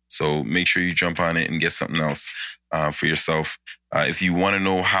 fellas. So make sure you jump on it and get something else for yourself. If you want to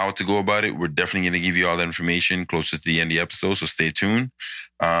know how to go about it, we're definitely going to give you all that information closer to the end of the episode. So stay tuned.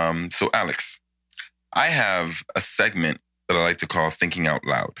 So Alex, I have a segment that I like to call Thinking Out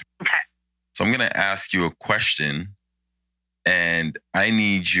Loud. Okay. So I'm going to ask you a question and I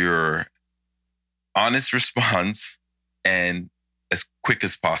need your honest response and as quick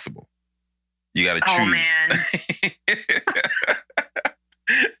as possible. You got to choose. Oh, man.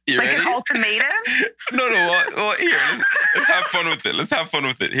 You like ready? An ultimatum? No. Well, here, let's have fun with it. Let's have fun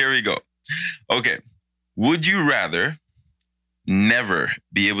with it. Here we go. Okay. Would you rather never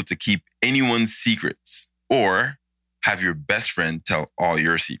be able to keep anyone's secrets or have your best friend tell all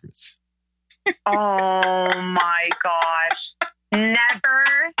your secrets? Oh, my gosh.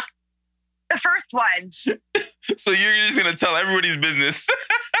 Never. The first one. So you're just going to tell everybody's business.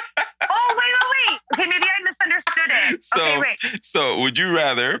 Oh, wait. Okay, maybe I misunderstood it. Okay, wait. So would you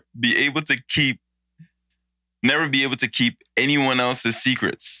rather be able to never be able to keep anyone else's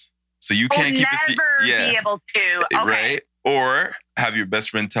secrets? So you can't keep a secret. Never be able to. Okay. Right? Or have your best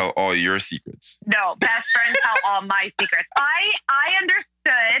friend tell all your secrets? No, best friend tell all my secrets. I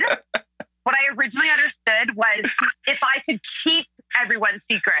understood. What I originally understood was if I could keep everyone's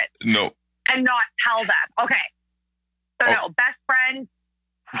secret. No. And not tell them. Okay. So no, best friend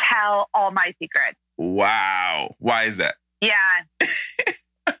tell all my secrets. Wow. Why is that? Yeah.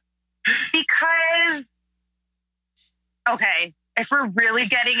 Because, okay, if we're really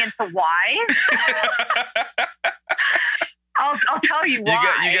getting into why, I'll tell you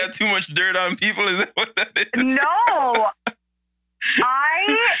why. You got too much dirt on people? Is that what that is? No.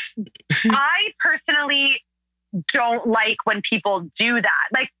 I personally don't like when people do that.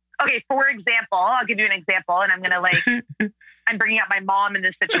 Like, okay, for example, I'll give you an example, and I'm going to I'm bringing up my mom in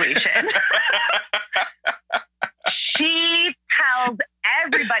this situation. She tells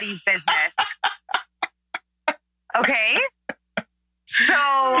everybody's business. Okay? So,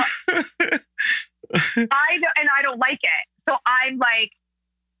 I don't like it. So I'm like,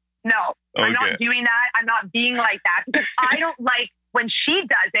 no, okay. I'm not doing that. I'm not being like that because I don't like when she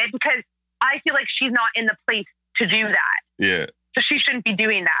does it because I feel like she's not in the place to do that. Yeah. So she shouldn't be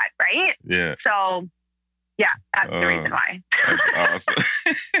doing that, right? Yeah. So, yeah, that's the reason why. That's awesome.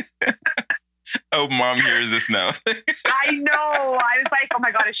 Oh, mom hears this now. I know. I was like, oh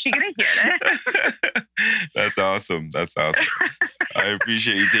my God, is she going to hear this? That's awesome. That's awesome. I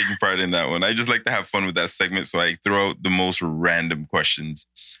appreciate you taking part in that one. I just like to have fun with that segment, so I throw out the most random questions.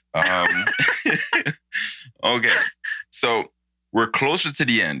 Okay. So we're closer to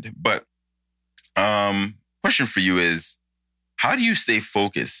the end, but question for you is, how do you stay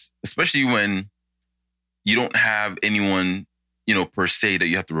focused, especially when you don't have anyone, per se that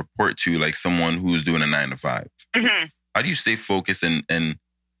you have to report to, like someone who's doing a 9-to-5? Mm-hmm. How do you stay focused and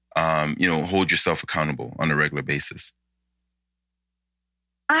hold yourself accountable on a regular basis?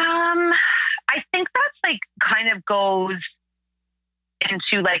 I think that's like kind of goes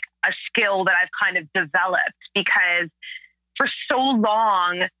into like a skill that I've kind of developed, because for so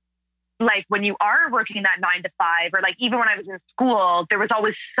long, like when you are working that 9-to-5, or like even when I was in school, there was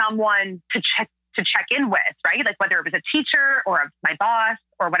always someone to check in with, right? Like whether it was a teacher or my boss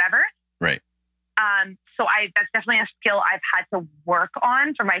or whatever. Right. So that's definitely a skill I've had to work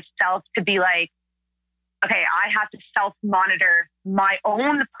on for myself, to be like, okay, I have to self-monitor my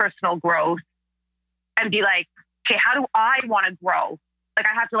own personal growth and be like, okay, how do I want to grow? Like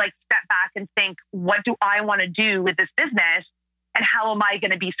I have to like step back and think, what do I want to do with this business? And how am I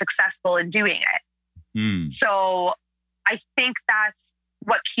going to be successful in doing it? So I think that's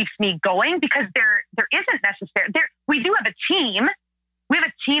what keeps me going, because there isn't necessarily, we do have a team. We have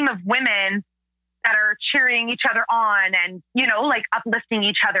a team of women that are cheering each other on and, like uplifting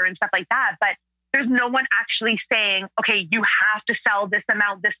each other and stuff like that. But there's no one actually saying, okay, you have to sell this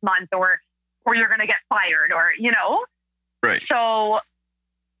amount this month, or you're going to get fired, or, Right. So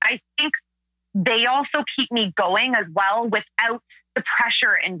I think they also keep me going as well without the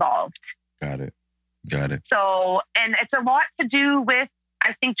pressure involved. Got it. So, and it's a lot to do with,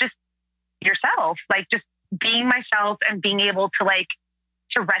 I think, just yourself, like just being myself and being able to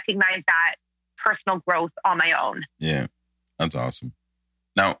to recognize that personal growth on my own. Yeah, that's awesome.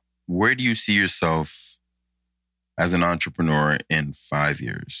 Now, where do you see yourself as an entrepreneur in 5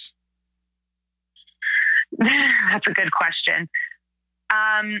 years? That's a good question.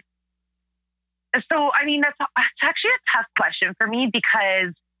 So, I mean, that's actually a tough question for me,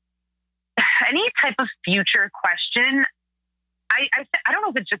 because any type of future question, I don't know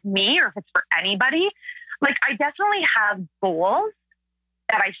if it's just me or if it's for anybody. Like, I definitely have goals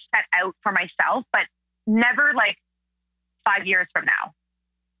that I set out for myself, but never 5 years from now.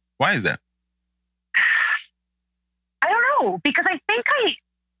 Why is that? I don't know, because I think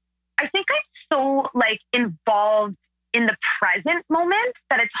I'm so involved in the present moment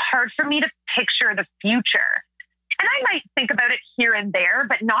that it's hard for me to picture the future. And I might think about it here and there,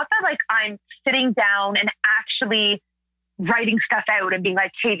 but not that I'm sitting down and actually writing stuff out and being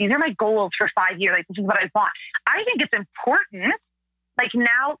like, hey, these are my goals for 5 years. This is what I want. I think it's important,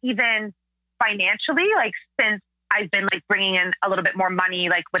 now, even financially, since I've been bringing in a little bit more money,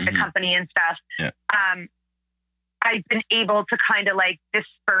 with the company and stuff. Yeah. I've been able to kind of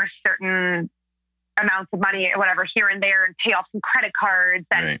disperse certain amounts of money or whatever here and there, and pay off some credit cards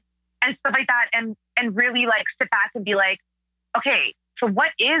and stuff like that. And really sit back and be like, okay, so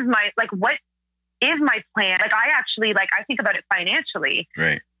what is my plan? I actually, I think about it financially.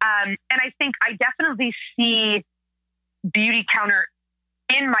 Right. And I think I definitely see Beautycounter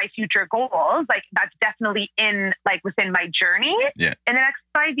in my future goals. That's definitely in within my journey in the next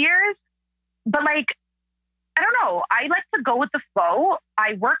 5 years. But I don't know. I like to go with the flow.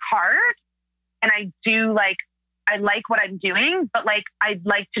 I work hard and I do I like what I'm doing, but I'd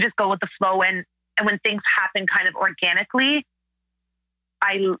like to just go with the flow, and when things happen kind of organically,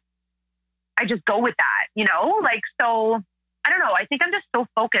 I just go with that, so I don't know. I think I'm just so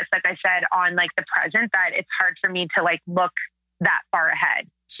focused, like I said, on the present, that it's hard for me to look that far ahead.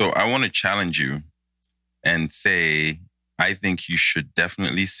 So I want to challenge you and say, I think you should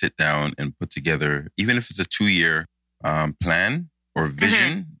definitely sit down and put together, even if it's a 2-year plan or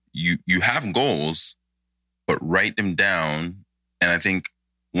vision. You have goals, but write them down. And I think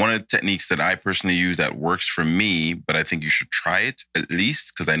one of the techniques that I personally use that works for me, but I think you should try it at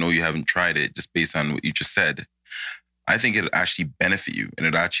least, because I know you haven't tried it, just based on what you just said. I think it'll actually benefit you, and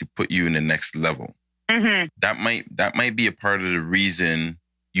it'll actually put you in the next level. Mm-hmm. That might be a part of the reason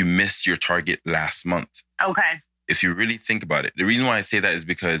you missed your target last month. Okay. If you really think about it, the reason why I say that is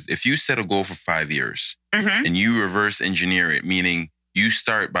because if you set a goal for 5 years and you reverse engineer it, meaning you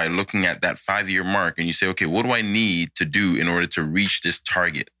start by looking at that 5-year mark and you say, okay, what do I need to do in order to reach this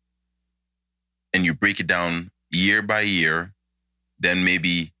target? And you break it down year by year. Then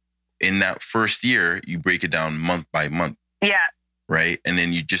maybe in that first year, you break it down month by month. Yeah. Right. And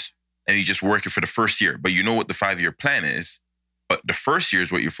then you just work it for the first year, but you know what the 5-year plan is. But the first year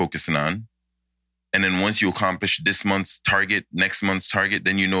is what you're focusing on. And then once you accomplish this month's target, next month's target,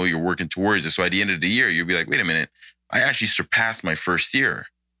 then you know you're working towards it. So at the end of the year, you'll be like, wait a minute, I actually surpassed my first year.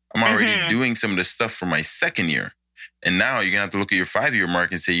 I'm already doing some of the stuff for my second year. And now you're going to have to look at your 5-year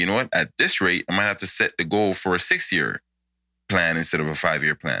mark and say, you know what, at this rate, I might have to set the goal for a 6-year plan instead of a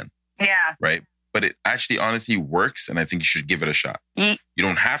 5-year plan. Yeah. Right. But it actually honestly works. And I think you should give it a shot. You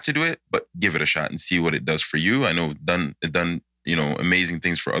don't have to do it, but give it a shot and see what it does for you. I know it done, amazing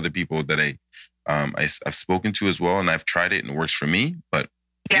things for other people that I've spoken to as well. And I've tried it and it works for me, but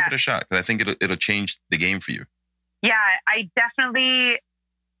give it a shot. Because I think it'll change the game for you. Yeah, I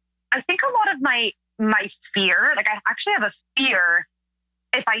think a lot of my fear, like I actually have a fear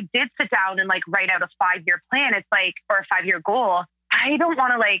if I did sit down and like write out a 5-year plan, it's like, or a 5-year goal, I almost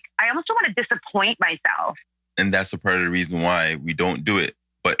don't want to disappoint myself. And that's a part of the reason why we don't do it.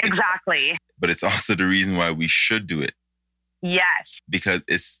 But exactly. But it's also the reason why we should do it. Yes. Because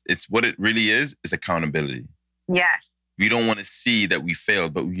it's what it really is accountability. Yes. We don't want to see that we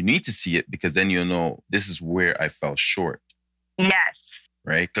failed, but you need to see it because then you'll know this is where I fell short. Yes.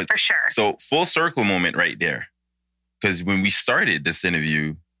 Right? For sure. So full circle moment right there. Because when we started this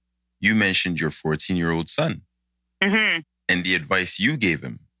interview, you mentioned your 14-year-old son and the advice you gave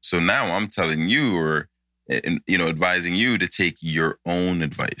him. So now I'm telling you or, advising you to take your own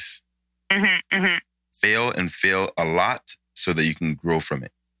advice. Fail and fail a lot so that you can grow from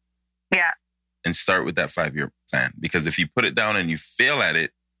it. Yeah. And start with that 5-year plan. Because if you put it down and you fail at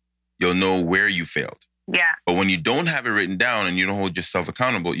it, you'll know where you failed. Yeah. But when you don't have it written down and you don't hold yourself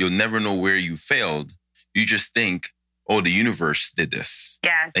accountable, you'll never know where you failed. You just think, oh, the universe did this.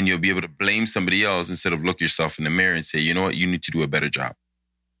 Yeah. And you'll be able to blame somebody else instead of look yourself in the mirror and say, you know what, you need to do a better job.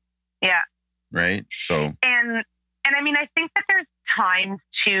 Yeah. Right? So. And I mean, I think that there's times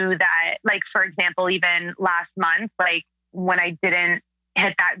too that, like, for example, even last month, like when I didn't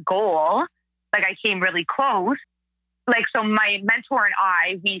hit that goal, like I came really close. Like, so my mentor and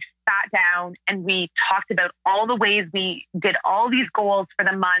I, we sat down and we talked about all the ways we did all these goals for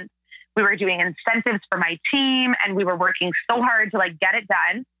the month. We were doing incentives for my team and we were working so hard to like get it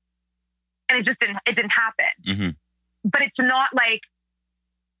done. And it didn't happen. But it's not like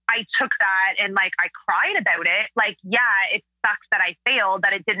I took that and like I cried about it. Like, yeah, it sucks that I failed,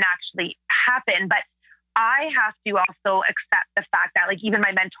 that it didn't actually happen. But I have to also accept the fact that like even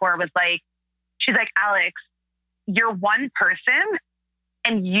my mentor was like, she's like, Alex, you're one person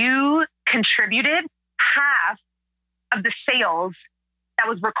and you contributed half of the sales that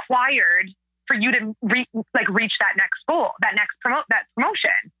was required for you to reach that next goal, that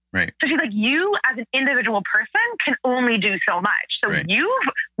promotion. Right. So she's like, you as an individual person can only do so much. So you've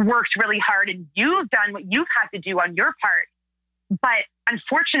worked really hard and you've done what you've had to do on your part. But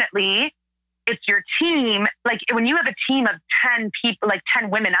unfortunately, it's your team. Like when you have a team of 10 people, like 10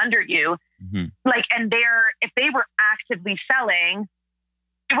 women under you, like, and if they were actively selling,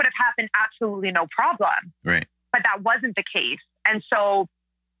 it would have happened absolutely no problem. Right. But that wasn't the case. And so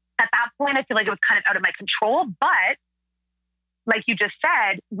at that point, I feel like it was kind of out of my control. But like you just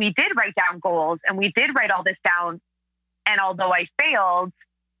said, we did write down goals and we did write all this down. And although I failed,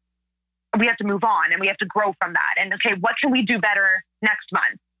 we have to move on and we have to grow from that. And okay, what can we do better next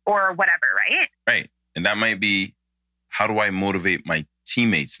month or whatever, right? Right. And that might be, how do I motivate my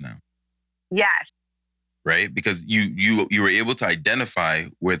teammates now? Yes. Right? Because you were able to identify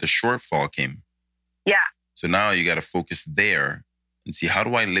where the shortfall came. Yeah. So now you got to focus there and see, how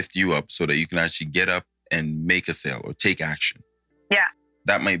do I lift you up so that you can actually get up and make a sale or take action? Yeah.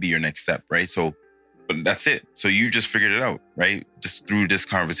 That might be your next step, right? So, but that's it. So you just figured it out, right? Just through this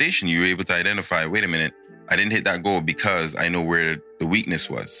conversation, you were able to identify, wait a minute, I didn't hit that goal because I know where the weakness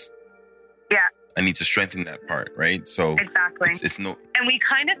was. Yeah. I need to strengthen that part, right? So exactly. It's no. And we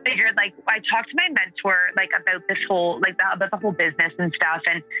kind of figured, like, I talked to my mentor, like, about this whole, like, about the whole business and stuff.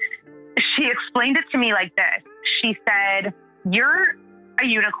 And she explained it to me like this. She said, you're a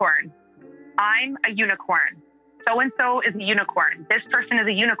unicorn. I'm a unicorn. So-and-so is a unicorn. This person is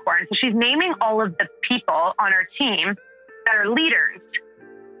a unicorn. So she's naming all of the people on our team that are leaders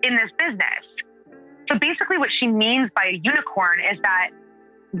in this business. So basically what she means by a unicorn is that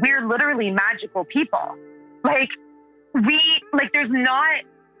we're literally magical people. Like there's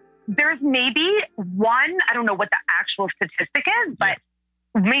maybe one, I don't know what the actual statistic is, but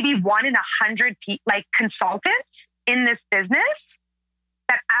maybe 1 in 100 consultants in this business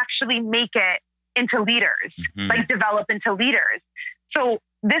that actually make it into leaders, like develop into leaders. So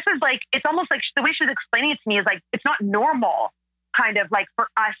this is like, it's almost like the way she was explaining it to me is like, it's not normal kind of like for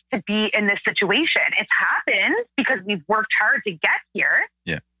us to be in this situation. It's happened because we've worked hard to get here,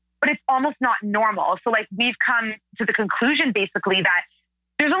 but it's almost not normal. So like we've come to the conclusion basically that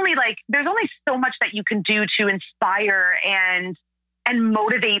there's only so much that you can do to inspire and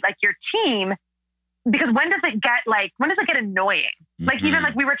motivate like your team. Because when does it get annoying? Like even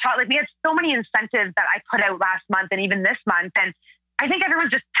like we were taught, like we had so many incentives that I put out last month and even this month. And I think everyone's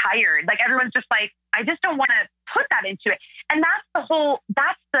just tired. Like everyone's just like, I just don't want to put that into it. And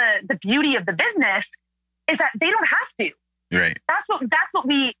that's the beauty of the business, is that they don't have to. Right. That's what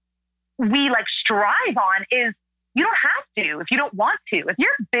we like strive on, is you don't have to if you don't want to. If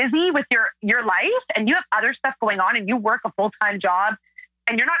you're busy with your life and you have other stuff going on and you work a full-time job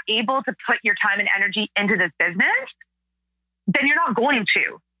and you're not able to put your time and energy into this business, then you're not going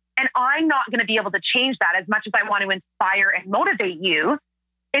to. And I'm not going to be able to change that. As much as I want to inspire and motivate you,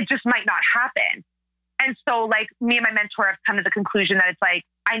 it just might not happen. And so like me and my mentor have come to the conclusion that it's like,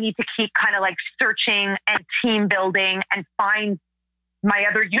 I need to keep kind of like searching and team building and find my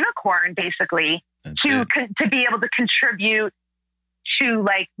other unicorn, basically, to be able to contribute to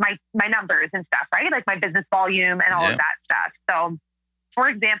like my numbers and stuff, right? Like my business volume and all of that stuff. So for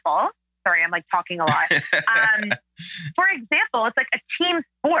example, sorry, I'm like talking a lot. For example, it's like a team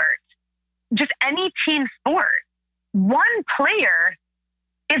sport, just any team sport. One player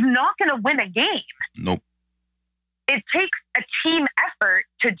is not going to win a game. Nope. It takes a team effort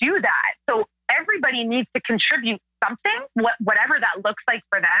to do that. So everybody needs to contribute something, whatever that looks like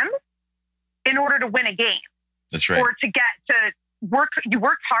for them, in order to win a game. That's right. Or to get to work, you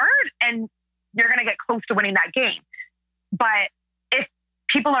work hard and you're going to get close to winning that game. But if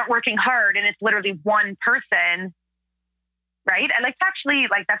people aren't working hard and it's literally one person, right? I like to actually,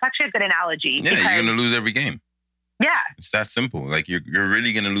 like, that's actually a good analogy. Yeah, you're going to lose every game. Yeah. It's that simple. Like you're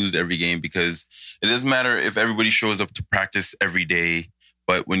really going to lose every game, because it doesn't matter if everybody shows up to practice every day,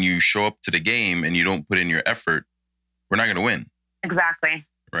 but when you show up to the game and you don't put in your effort, we're not going to win. Exactly.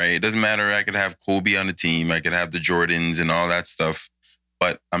 Right? It doesn't matter. I could have Kobe on the team. I could have the Jordans and all that stuff,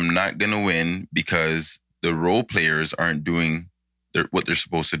 but I'm not going to win because the role players aren't doing what they're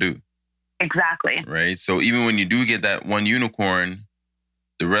supposed to do. Exactly. Right? So even when you do get that one unicorn,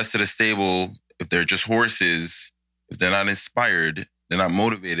 the rest of the stable, if they're just horses, if they're not inspired, they're not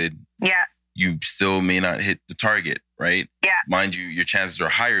motivated, you still may not hit the target, right? Yeah. Mind you, your chances are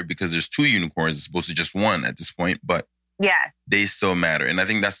higher because there's two unicorns as opposed to just one at this point, but they still matter. And I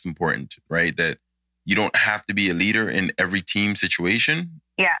think that's important, right? That you don't have to be a leader in every team situation.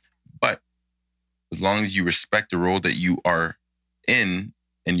 Yeah. But as long as you respect the role that you are in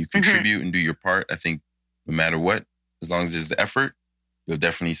and you contribute and do your part, I think no matter what, as long as there's the effort, you'll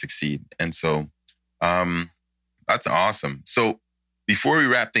definitely succeed. And so that's awesome. So before we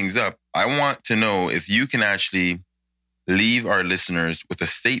wrap things up, I want to know if you can actually leave our listeners with a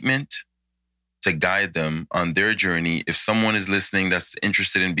statement to guide them on their journey. If someone is listening that's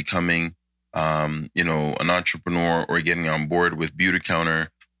interested in becoming, an entrepreneur or getting on board with Beautycounter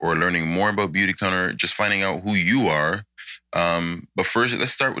or learning more about Beautycounter, just finding out who you are. But first,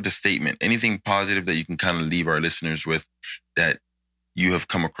 let's start with the statement. Anything positive that you can kind of leave our listeners with that you have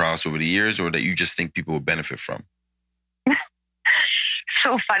come across over the years or that you just think people will benefit from?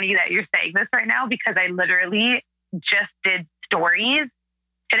 So funny that you're saying this right now, because I literally just did stories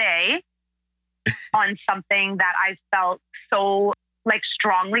today on something that I felt so like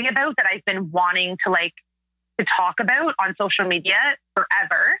strongly about, that I've been wanting to talk about on social media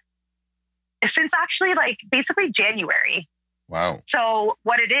forever, since actually like basically January. Wow. So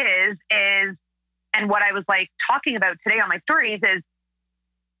what it is, and what I was like talking about today on my stories is,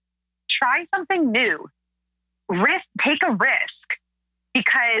 try something new. Take a risk,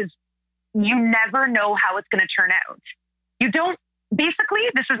 because you never know how it's going to turn out. Basically,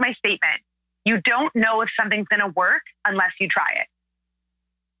 this is my statement. You don't know if something's going to work unless you try it.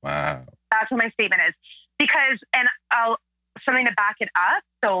 Wow. That's what my statement is. Because, and something to back it up.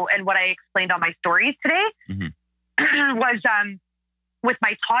 So, and what I explained on my stories today was with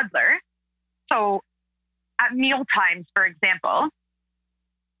my toddler. So at meal times, for example,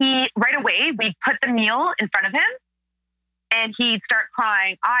 right away, we put the meal in front of him and he'd start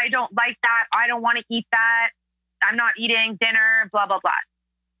crying. I don't like that. I don't want to eat that. I'm not eating dinner, blah, blah, blah.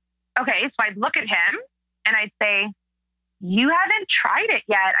 Okay. So I'd look at him and I'd say, you haven't tried it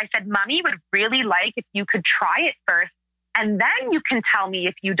yet. I said, Mommy would really like if you could try it first, and then you can tell me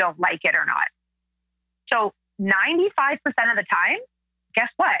if you don't like it or not. So 95% of the time, guess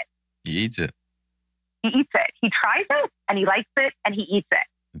what? He eats it. He eats it. He tries it and he likes it and he eats it.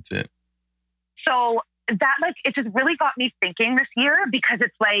 That's it. So that it just really got me thinking this year, because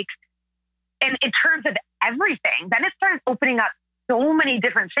it's like, and in terms of everything, then it started opening up so many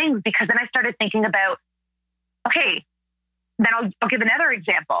different things, because then I started thinking about, okay, then I'll give another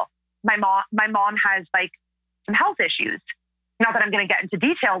example. My mom has like some health issues, not that I'm going to get into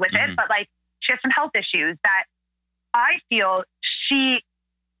detail with it, but like she has some health issues that I feel she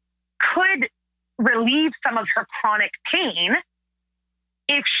could relieve some of her chronic pain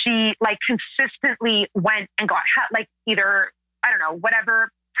if she like consistently went and got like either, I don't know,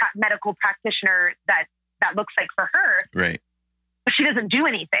 whatever medical practitioner that looks like for her. Right. But she doesn't do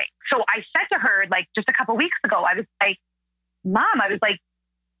anything. So I said to her, like just a couple of weeks ago, I was like, Mom, I was like,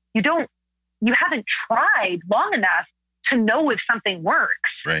 you haven't tried long enough to know if something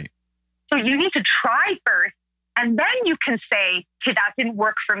works. Right. So you need to try first. And then you can say, hey, that didn't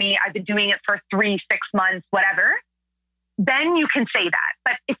work for me. I've been doing it for 3-6 months, whatever. Then you can say that.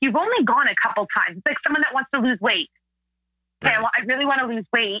 But if you've only gone a couple times, it's like someone that wants to lose weight. Okay, well, I really want to lose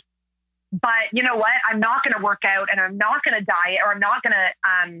weight, but you know what? I'm not going to work out and I'm not going to diet or I'm not going to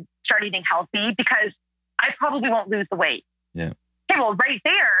start eating healthy because I probably won't lose the weight. Yeah. Okay, well, right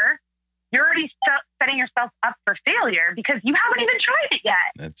there, you're already setting yourself up for failure because you haven't even tried it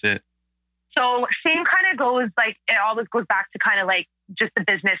yet. That's it. So same kind of goes, like, it always goes back to kind of like just the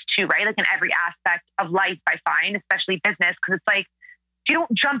business too, right? Like in every aspect of life, I find, especially business, because it's like, if you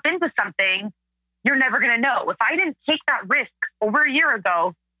don't jump into something, you're never going to know. If I didn't take that risk over a year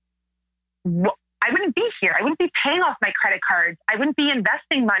ago, I wouldn't be here. I wouldn't be paying off my credit cards. I wouldn't be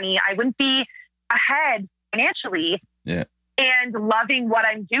investing money. I wouldn't be ahead financially. Yeah. And loving what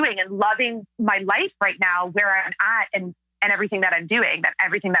I'm doing and loving my life right now, where I'm at and everything that I'm doing, that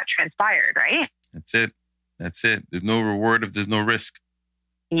everything that transpired, right? That's it. That's it. There's no reward if there's no risk.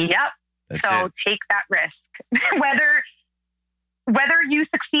 Yep. That's so it. take that risk, whether you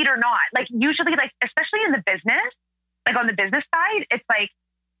succeed or not. Like usually, like, especially in the business, like on the business side, it's like,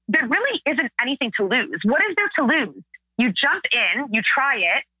 there really isn't anything to lose. What is there to lose? You jump in, you try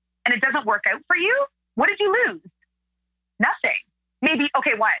it, and it doesn't work out for you. What did you lose? Nothing. Maybe,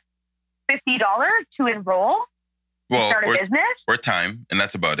 okay, what? $50 to enroll? Well, start a business? Or time, and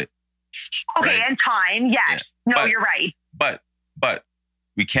that's about it. Okay, right? And time, yes. Yeah. No, you're right. But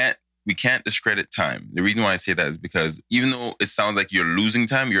we can't discredit time. The reason why I say that is because even though it sounds like you're losing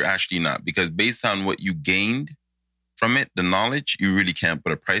time, you're actually not. Because based on what you gained from it, the knowledge, you really can't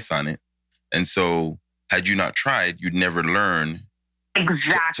put a price on it. And so had you not tried, you'd never learn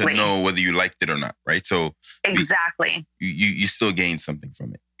exactly to know whether you liked it or not, right? So exactly, you still gain something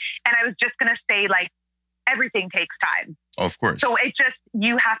from it. And I was just going to say, like, everything takes time. Oh, of course. So it just,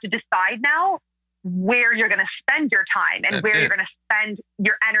 you have to decide now where you're going to spend your time and where you're going to spend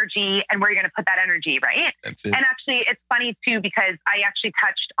your energy and where you're going to put that energy, right? That's it. And actually, it's funny too, because I actually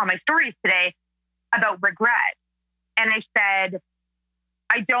touched on my stories today about regret. And I said,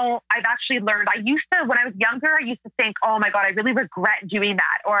 I've actually learned, when I was younger, I used to think, oh my God, I really regret doing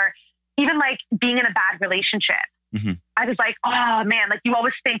that. Or even like being in a bad relationship. Mm-hmm. I was like, oh man, like you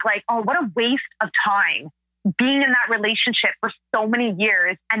always think like, oh, what a waste of time being in that relationship for so many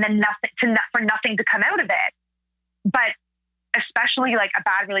years and then for nothing to come out of it. But especially like a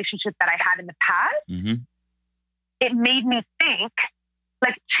bad relationship that I had in the past, mm-hmm. it made me think,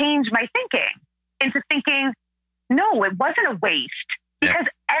 like change my thinking into thinking, no, it wasn't a waste because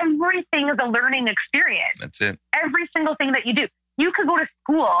everything is a learning experience. That's it. Every single thing that you do. You could go to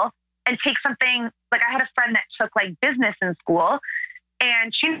school and take something, like I had a friend that took like business in school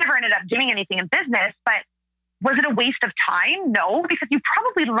and she never ended up doing anything in business, but was it a waste of time? No, because you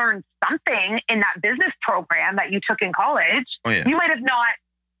probably learned something in that business program that you took in college. Oh, yeah. You might have not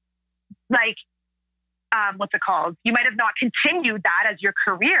like, what's it called? You might have not continued that as your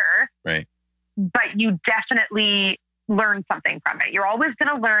career. Right. But you definitely learn something from it. You're always going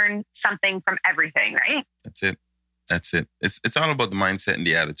to learn something from everything, right? That's it. That's it. It's all about the mindset and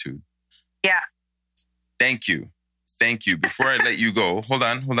the attitude. Yeah. Thank you. Before I let you go, hold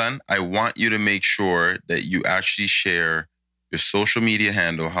on. I want you to make sure that you actually share your social media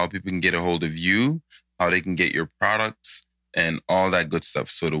handle, how people can get a hold of you, how they can get your products and all that good stuff.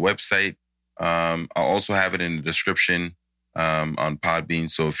 So the website, I'll also have it in the description on Podbean.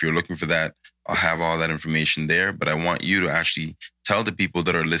 So if you're looking for that, I'll have all that information there. But I want you to actually tell the people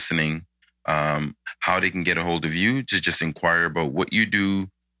that are listening how they can get a hold of you to just inquire about what you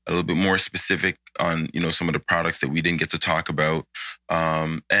do, a little bit more specific on, some of the products that we didn't get to talk about,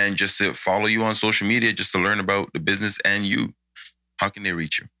 and just to follow you on social media, just to learn about the business and you. How can they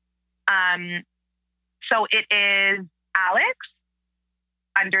reach you? So it is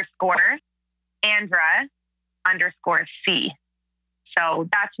Alex_Andra_C. So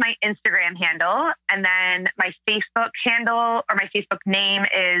that's my Instagram handle. And then my Facebook handle or my Facebook name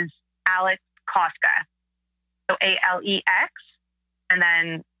is Alex Koska. So ALEX and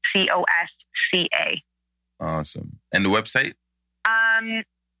then COSCA. Awesome. And the website?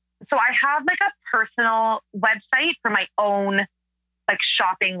 So I have like a personal website for my own like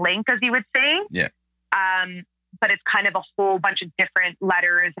shopping link, as you would say. Yeah. But it's kind of a whole bunch of different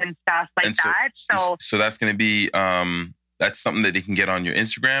letters and stuff like that. So that's going to be, that's something that they can get on your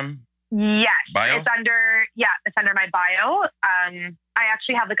Instagram? Yes. Bio? It's under my bio. I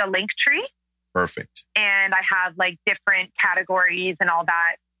actually have like a link tree. Perfect. And I have like different categories and all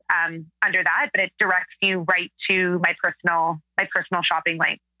that under that, but it directs you right to my personal shopping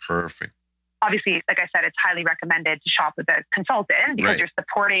link. Perfect. Obviously, like I said, it's highly recommended to shop with a consultant because you're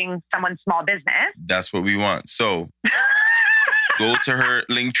supporting someone's small business. That's what we want. So go to her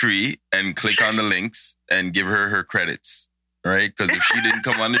link tree and click on the links and give her credits, right? Because if she didn't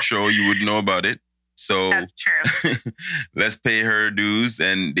come on the show, you would know about it. So that's true. Let's pay her dues,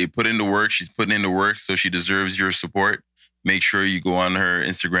 and they put in the work. She's putting in the work, so she deserves your support. Make sure you go on her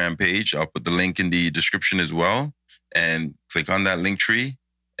Instagram page. I'll put the link in the description as well, and click on that link tree.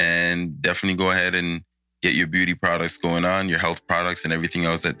 And definitely go ahead and get your beauty products going on, your health products, and everything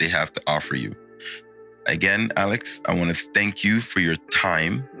else that they have to offer you. Again, Alex, I want to thank you for your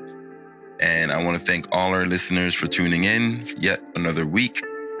time. And I want to thank all our listeners for tuning in for yet another week.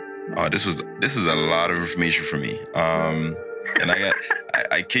 This was a lot of information for me. And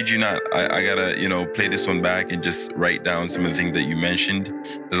I kid you not, I gotta, play this one back and just write down some of the things that you mentioned.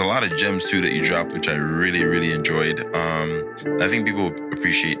 There's a lot of gems too that you dropped, which I really, really enjoyed. I think people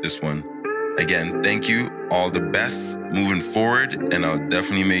appreciate this one. Again, thank you. All the best moving forward. And I'll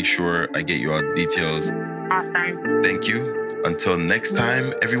definitely make sure I get you all the details. Awesome. Thank you. Until next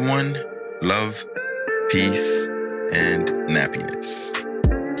time, everyone, love, peace, and nappiness.